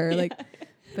forever. Like,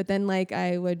 but then like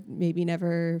I would maybe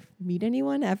never meet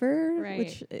anyone ever. Right.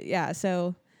 Which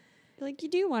so. Like you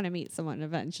do want to meet someone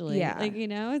eventually. Yeah. Like, you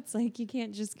know, it's like you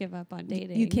can't just give up on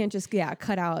dating. You can't just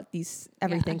cut out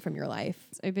everything from your life.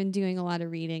 So I've been doing a lot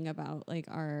of reading about like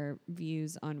our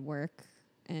views on work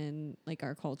and like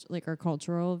our culture, like our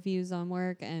cultural views on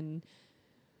work and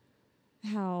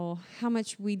how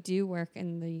much we do work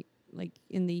in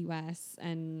the US.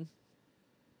 And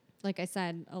like I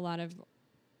said, a lot of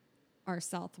our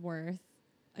self-worth,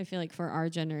 I feel like for our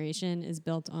generation is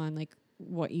built on like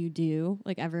what you do.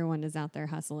 Like everyone is out there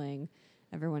hustling.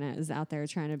 Everyone is out there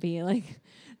trying to be like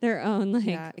their own like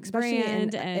especially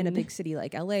brand in a big city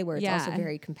like LA where it's also Yeah.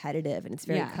 very competitive and it's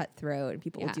very Yeah. cutthroat and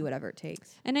people will Yeah. do whatever it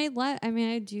takes. And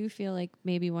I do feel like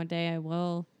maybe one day I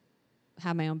will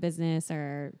have my own business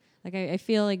or like I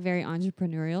feel like very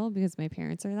entrepreneurial because my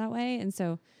parents are that way. And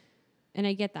so, and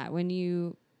I get that when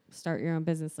you start your own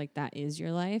business, like that is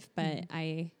your life. But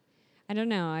I don't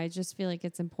know. I just feel like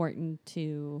it's important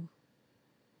to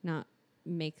not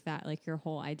make that like your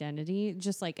whole identity,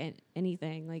 just like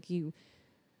anything. Like you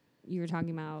were talking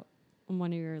about on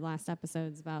one of your last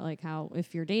episodes about like how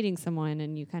if you're dating someone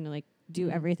and you kind of like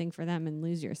do everything for them and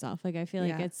lose yourself. Like I feel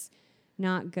like it's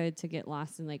not good to get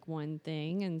lost in like one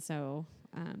thing. And so,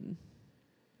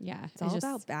 It's all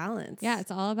about balance. Yeah,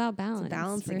 it's all about balance. It's a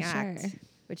balancing for act, sure.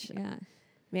 which Yeah.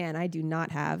 man, I do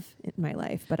not have in my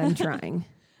life, but I'm trying.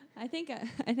 I think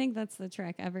that's the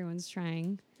trick. Everyone's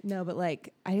trying. No, but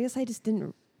like I guess I just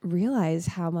didn't realize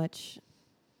how much,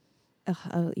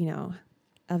 how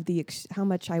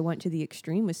much I went to the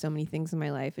extreme with so many things in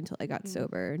my life until I got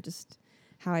sober. Just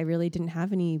how I really didn't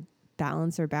have any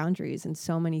balance or boundaries in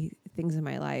so many things in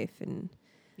my life, and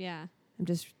Yeah. I'm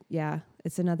just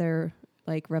it's another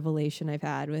like revelation I've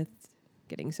had with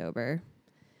getting sober.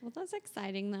 Well, that's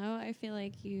exciting though. I feel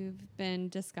like you've been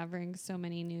discovering so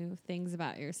many new things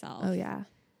about yourself. Oh yeah.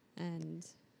 And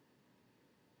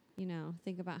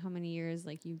think about how many years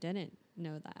like you didn't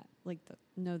know that, like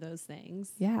know those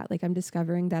things. Yeah, like I'm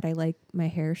discovering that I like my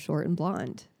hair short and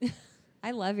blonde.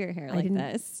 I love your hair like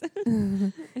this.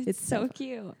 It's so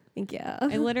cute. Thank you.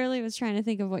 I literally was trying to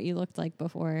think of what you looked like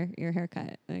before your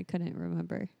haircut. I couldn't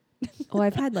remember. Oh,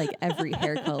 I've had like every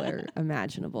hair color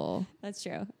imaginable. That's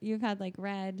true. You've had like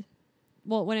red.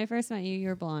 Well, when I first met you, you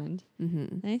were blonde.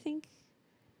 Mm-hmm. And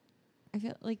I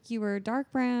feel like you were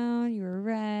dark brown, you were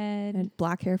red. And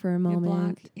black hair for a you had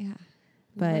moment. black. Yeah.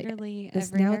 But literally this,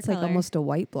 every now hair it's like color. almost a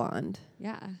white blonde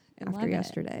Yeah. I after love it.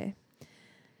 yesterday.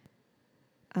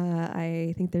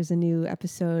 I think there's a new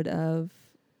episode of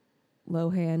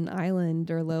Lohan Island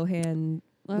or Lindsay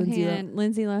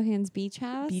Lohan's Beach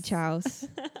House. Beach House.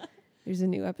 There's a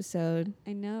new episode.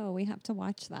 I know. We have to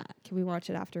watch that. Can we watch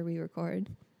it after we record?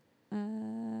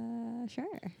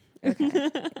 Sure. Okay.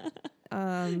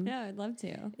 No, I'd love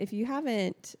to. If you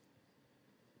haven't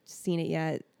seen it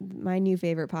yet, my new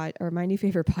favorite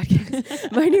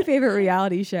podcast, my new favorite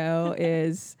reality show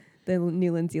is the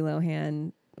new Lindsay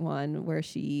Lohan one where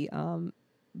she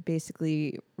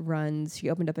basically runs. She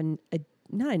opened up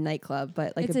not a nightclub,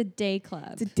 but like it's a day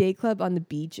club. It's a day club on the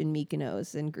beach in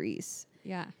Mykonos in Greece.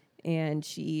 Yeah. And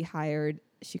she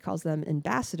calls them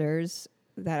ambassadors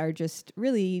that are just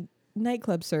really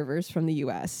nightclub servers from the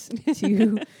US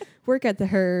to work at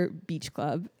her beach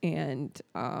club. And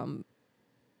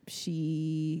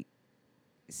she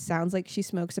sounds like she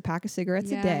smokes a pack of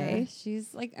cigarettes a day.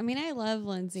 She's like, I mean, I love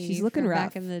Lindsay. She's looking from rough.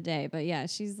 back in the day, but yeah,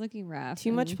 she's looking rough.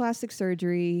 Too much plastic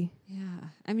surgery. Yeah.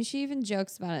 I mean, she even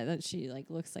jokes about it that she like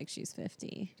looks like she's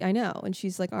 50. I know. And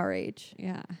she's like our age.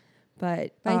 Yeah.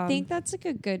 But I think that's like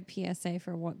a good PSA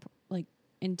for what like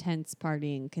intense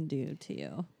partying can do to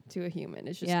you. To a human.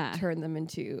 It's just turn them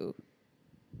into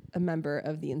a member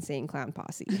of the Insane Clown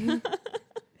Posse.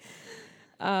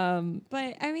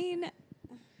 But I mean,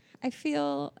 I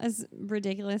feel as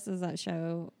ridiculous as that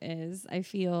show is, I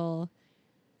feel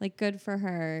like good for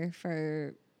her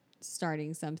for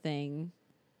starting something.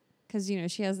 Because, you know,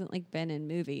 she hasn't like been in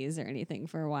movies or anything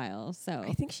for a while. So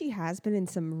I think she has been in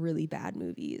some really bad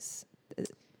movies.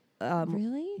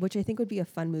 Really? Which I think would be a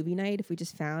fun movie night if we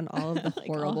just found all of the like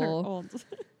horrible,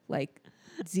 like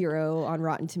 0 on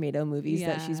Rotten Tomato movies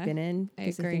that she's been in.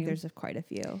 Because I think there's quite a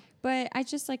few. But I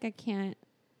just like, I can't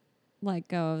let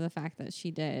go of the fact that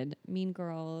she did Mean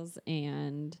Girls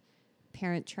and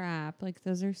Parent Trap. Like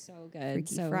those are so good.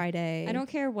 Freaky so Friday. I don't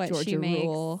care what Georgia she makes.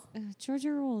 Rule.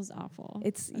 Georgia Rule is awful.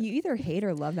 It's you either hate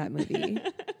or love that movie.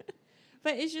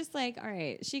 But it's just like, all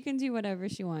right, she can do whatever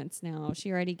she wants now.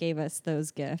 She already gave us those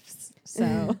gifts.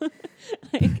 So,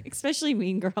 like, especially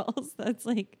Mean Girls. That's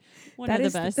like one of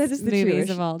the best movies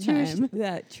of all time.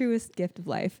 The truest gift of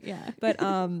life. Yeah. But,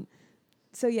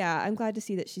 so yeah, I'm glad to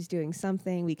see that she's doing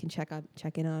something. We can check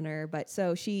in on her. But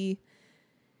so she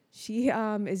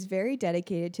is very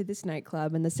dedicated to this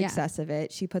nightclub and the success of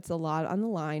it. She puts a lot on the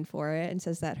line for it and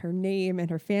says that her name and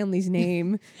her family's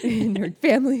name and her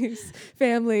family's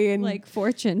family and like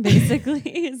fortune basically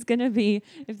is going to be,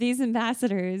 if these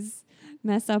ambassadors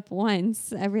mess up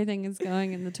once, everything is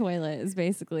going in the toilet is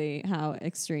basically how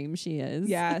extreme she is.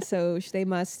 Yeah. So they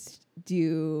must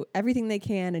do everything they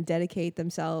can and dedicate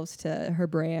themselves to her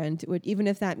brand, even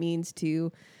if that means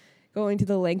going to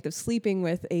the length of sleeping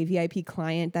with a VIP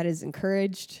client. That is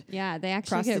encouraged. Yeah, they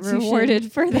actually get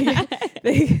rewarded for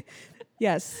that.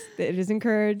 Yes, it is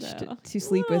encouraged to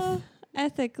sleep with.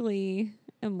 Ethically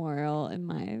immoral in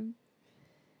my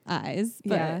eyes,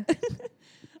 but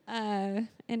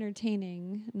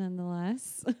entertaining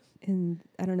nonetheless. And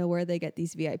I don't know where they get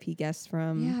these VIP guests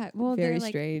from. Yeah, well, very they're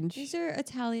strange. These are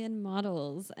Italian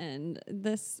models, and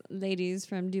this lady's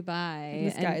from Dubai. And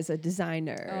this guy is a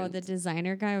designer. Oh, the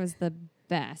designer guy was the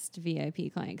best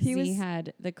VIP client because he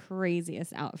had the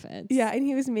craziest outfits. Yeah, and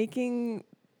he was making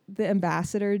the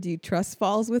ambassador do trust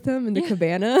falls with him in the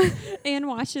cabana and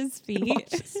wash his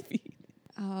feet.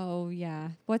 Oh yeah,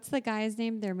 what's the guy's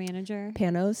name? Their manager?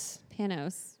 Panos.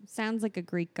 Sounds like a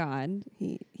Greek god.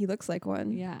 He looks like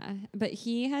one. Yeah, but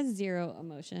he has zero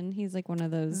emotion. He's like one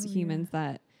of those humans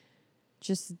that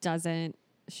just doesn't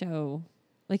show,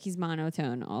 like he's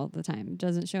monotone all the time.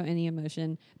 Doesn't show any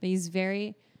emotion, but he's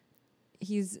very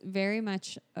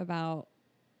much about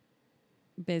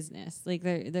business. Like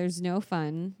there's no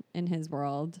fun in his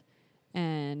world,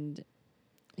 and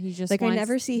he just like I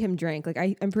never see him drink. Like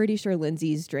I'm pretty sure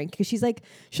Lindsay's drink because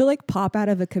she'll like pop out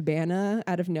of a cabana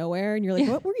out of nowhere, and you're like,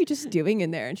 what were you just doing in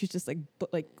there? And she's just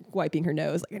like wiping her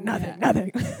nose, like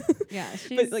nothing. Yeah,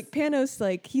 but like Panos,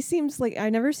 like he seems like I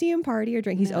never see him party or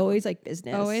drink. He's always like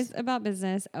business, always about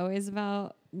business, always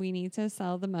about we need to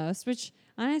sell the most, which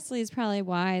honestly is probably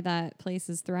why that place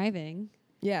is thriving.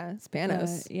 Yeah, it's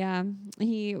Panos. Yeah,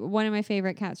 one of my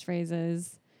favorite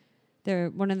catchphrases.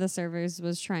 One of the servers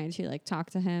was trying to like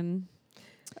talk to him.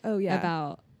 Oh yeah,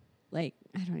 about like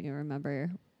I don't even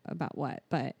remember about what,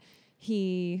 but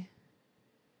he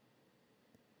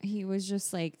was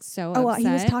just like so upset. He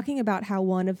was talking about how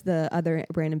one of the other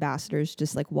brand ambassadors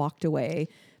just like walked away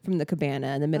from the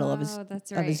cabana in the middle of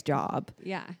his job.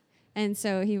 Yeah, and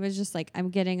so he was just like, I'm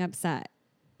getting upset.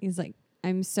 He's like,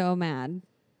 I'm so mad.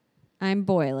 I'm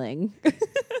boiling.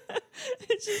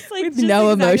 It's just like with no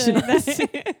emotion.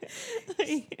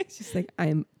 It's just like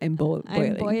I'm boiling.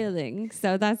 I'm boiling.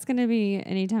 So that's gonna be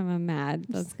anytime I'm mad.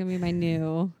 That's gonna be my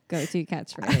new go-to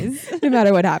catchphrase. No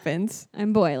matter what happens,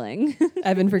 I'm boiling.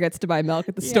 Evan forgets to buy milk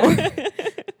at the store.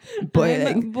 Boiling.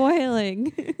 I'm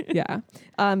boiling. Yeah.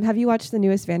 Have you watched the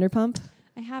newest Vanderpump?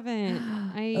 I haven't.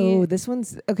 Oh, this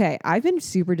one's okay. I've been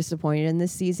super disappointed in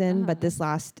this season, but this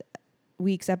last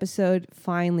week's episode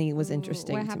finally was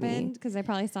interesting. What happened? Because I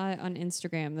probably saw it on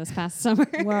Instagram this past summer.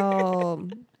 Well,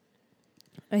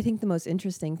 I think the most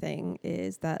interesting thing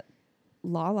is that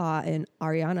Lala and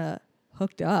Ariana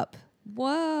hooked up.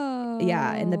 Whoa.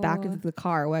 Yeah, in the back of the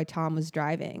car while Tom was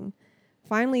driving.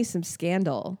 Finally, some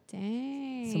scandal.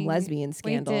 Dang. Some lesbian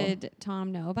scandal. Wait, did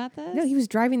Tom know about this? No, he was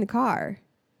driving the car.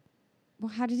 Well,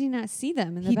 how did he not see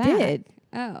them in the back? He did.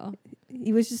 Oh.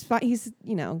 He was just he's,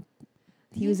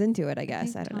 he was into it, I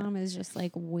guess. think I don't know. Tom is just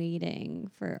like waiting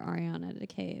for Ariana to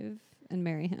cave and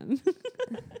marry him.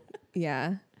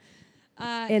 Yeah.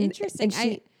 Interesting.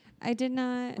 And I did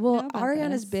not. well, know about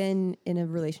Ariana's this. been in a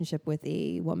relationship with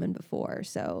a woman before,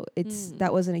 so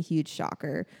that wasn't a huge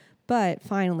shocker. But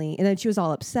finally, and then she was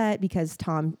all upset because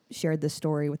Tom shared the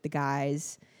story with the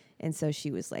guys. And so she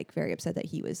was like very upset that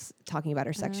he was talking about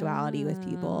her sexuality with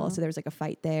people. So there was like a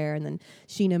fight there. And then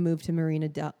Sheena moved to Marina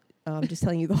Del. I'm just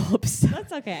telling you the whole episode.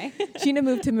 That's okay. Sheena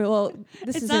moved to well.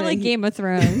 This It's is not like Game of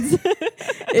Thrones.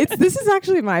 This is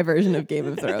actually my version of Game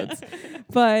of Thrones.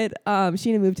 But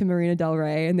Sheena moved to Marina Del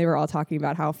Rey, and they were all talking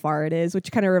about how far it is,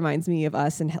 which kind of reminds me of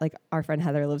us. And like our friend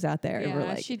Heather lives out there. And we're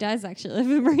like, she does actually live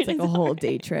in Marina. it's like a whole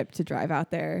day trip to drive out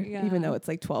there, Yeah. even though it's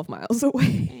like 12 miles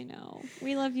away. I know.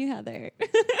 We love you, Heather.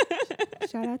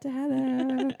 Shout out to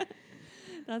Heather.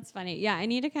 That's funny. Yeah, I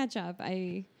need to catch up.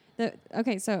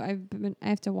 Okay, so I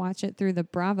have to watch it through the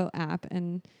Bravo app,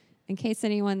 and in case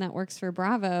anyone that works for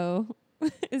Bravo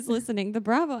is listening, the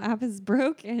Bravo app is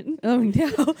broken. Oh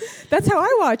no, that's how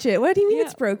I watch it. What do you mean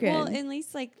it's broken? Well, at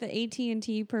least like the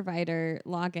AT&T provider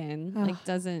login like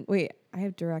doesn't. Wait, I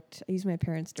have direct. I use my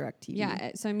parents' direct TV.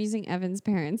 Yeah, so I'm using Evan's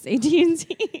parents'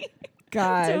 AT&T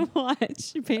God. to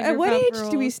watch. At what age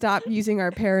do we stop using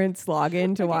our parents'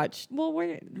 login to watch Well,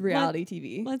 we're reality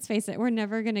TV? Let's face it, we're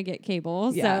never gonna get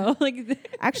cable. Yeah. So like,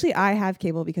 Actually, I have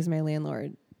cable because my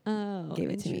landlord gave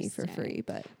it to me for interesting.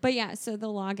 free. But yeah, so the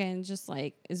login just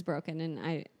like is broken,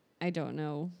 and I don't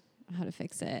know how to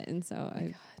fix it, and so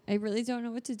I really don't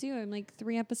know what to do. I'm like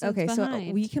 3 episodes Okay, behind.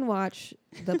 so we can watch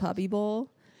the Puppy Bowl,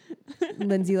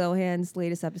 Lindsay Lohan's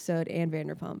latest episode, and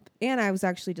Vanderpump. And I was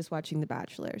actually just watching The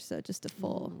Bachelor, so just a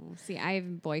full. See,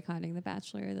 I'm boycotting The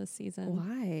Bachelor this season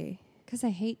Why? because I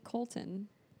hate Colton.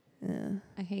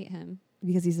 I hate him.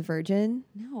 Because he's a virgin.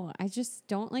 No, I just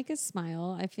don't like his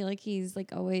smile. I feel like he's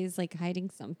like always like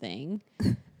hiding something.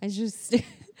 I just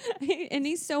and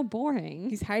he's so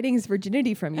boring. He's hiding his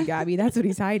virginity from you, Gabby. That's what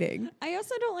he's hiding. I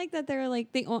also don't like that they're like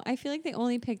I feel like they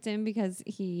only picked him because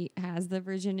he has the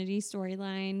virginity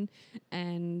storyline,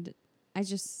 and I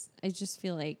just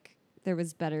feel like there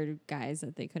was better guys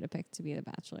that they could have picked to be the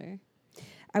Bachelor.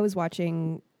 I was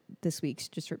watching this week's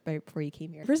just right before you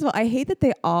came here. First of all, I hate that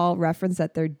they all reference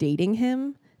that they're dating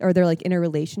him or they're like in a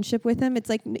relationship with him. It's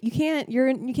like you can't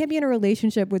be in a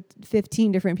relationship with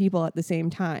 15 different people at the same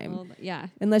time. Well, yeah.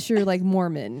 Unless you're like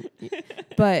Mormon.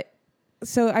 But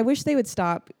so I wish they would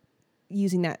stop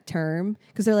using that term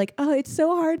because they're like, oh, it's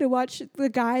so hard to watch the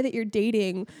guy that you're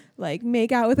dating like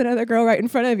make out with another girl right in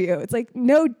front of you. It's like,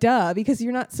 no, duh, because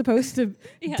you're not supposed to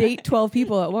date 12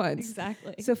 people at once.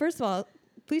 Exactly. So first of all,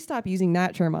 please stop using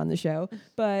that term on the show.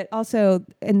 But also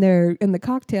in the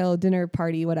cocktail dinner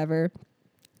party, whatever,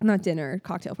 not dinner,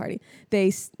 cocktail party, they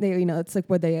it's like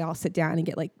where they all sit down and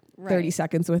get like 30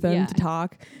 seconds with them to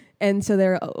talk. And so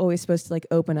they're always supposed to like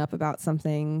open up about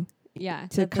something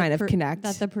to kind of connect.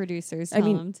 That the producers tell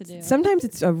them to do. Sometimes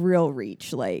it's a real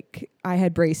reach. Like I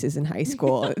had braces in high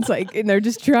school. It's like, and they're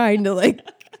just trying to like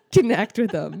connect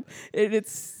with them.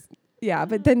 Yeah,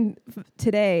 but then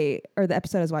today, or the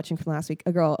episode I was watching from last week,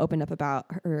 a girl opened up about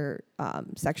her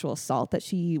sexual assault that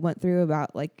she went through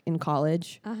about like in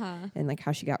college and like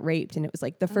how she got raped. And it was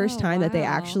like the first time that they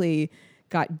actually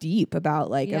got deep about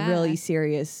like a really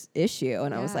serious issue.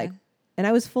 And I was like, and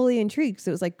I was fully intrigued. So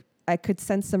it was like, I could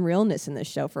sense some realness in this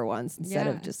show for once instead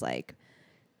of just like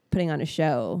putting on a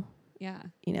show. Yeah.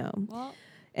 You know? Well,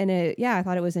 and I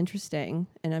thought it was interesting.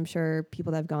 And I'm sure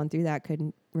people that have gone through that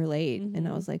could relate. And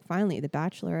I was like, finally, The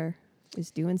Bachelor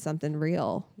is doing something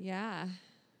real. Yeah.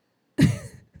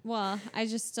 Well, I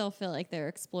just still feel like they're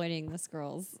exploiting this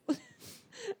girl's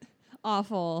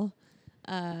awful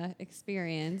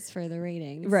experience for the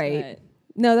ratings. Right.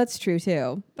 No, that's true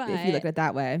too. But if you look at it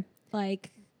that way.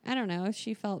 Like, I don't know, if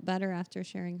she felt better after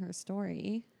sharing her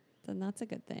story, then that's a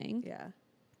good thing. Yeah.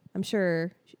 I'm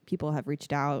sure people have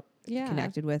reached out,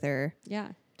 connected with her. Yeah,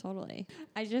 totally.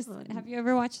 Have you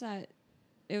ever watched that?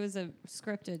 It was a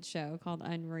scripted show called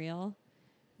Unreal.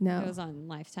 No. It was on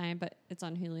Lifetime, but it's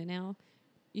on Hulu now.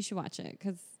 You should watch it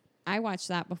because I watched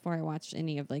that before I watched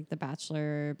any of like the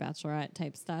Bachelor, Bachelorette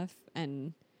type stuff.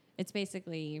 And it's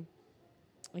basically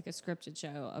like a scripted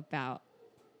show about,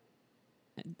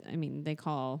 I mean,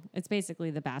 it's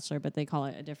basically The Bachelor, but they call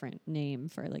it a different name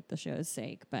for like the show's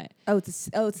sake. But it's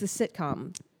a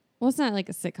sitcom. Well, it's not like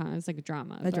a sitcom. It's like a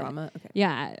drama. A drama. Okay.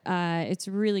 Yeah. It's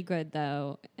really good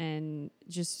though. And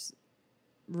just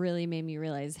really made me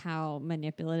realize how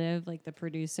manipulative like the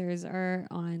producers are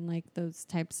on like those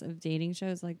types of dating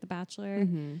shows like The Bachelor,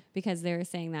 because they were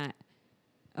saying that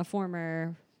a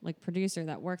former like producer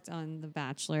that worked on The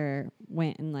Bachelor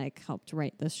went and like helped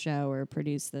write this show or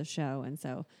produce the show, and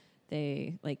so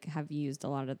they like have used a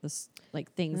lot of this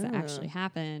like things that actually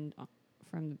happened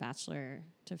from The Bachelor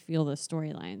to fuel the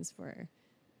storylines for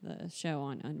the show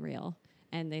on Unreal.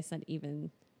 And they said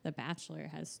even The Bachelor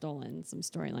has stolen some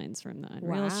storylines from the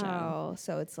Unreal show.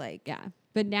 So it's like, Yeah.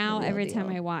 But now real every time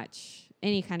deal. I watch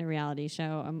any kind of reality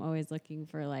show, I'm always looking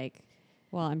for like,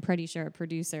 well, I'm pretty sure a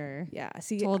producer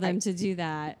told them to do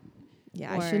that.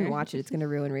 Yeah, I shouldn't watch it. It's going to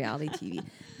ruin reality TV.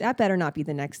 That better not be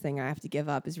the next thing I have to give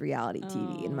up is reality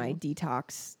TV in my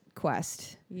detox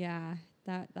quest. Yeah,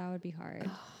 that would be hard.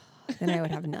 Then I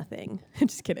would have nothing.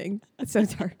 Just kidding. It's so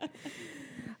dark.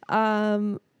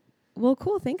 Well,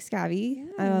 cool. Thanks, Gabby.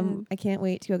 Yeah. I can't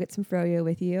wait to go get some froyo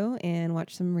with you and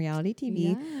watch some reality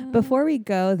TV. Yeah. Before we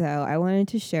go, though, I wanted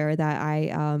to share that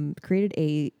I created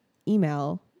a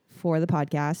email for the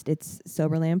podcast. It's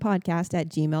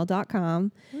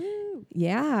soberlandpodcast@gmail.com. Woo.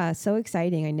 Yeah, so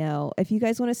exciting. I know. If you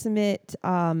guys want to submit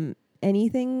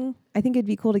anything, I think it'd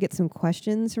be cool to get some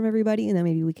questions from everybody, and then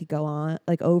maybe we could go on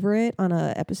like over it on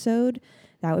a episode.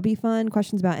 That would be fun.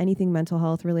 Questions about anything mental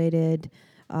health related,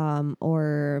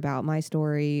 or about my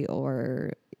story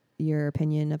or your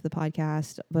opinion of the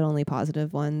podcast, but only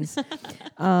positive ones.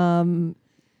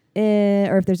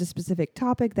 Or if there's a specific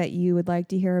topic that you would like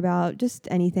to hear about, just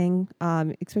anything,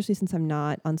 especially since I'm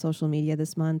not on social media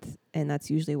this month, and that's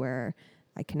usually where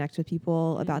I connect with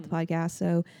people about the podcast.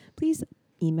 So please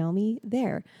email me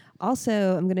there.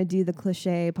 Also, I'm going to do the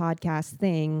cliche podcast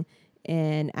thing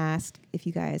and ask if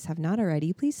you guys have not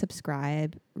already, please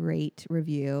subscribe, rate,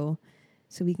 review,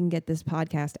 so we can get this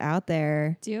podcast out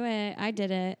there. Do it. I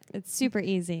did it. It's super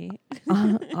easy.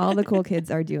 All the cool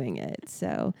kids are doing it.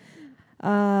 So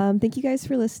thank you guys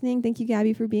for listening. Thank you,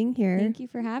 Gabby, for being here. Thank you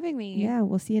for having me. Yeah,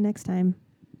 we'll see you next time.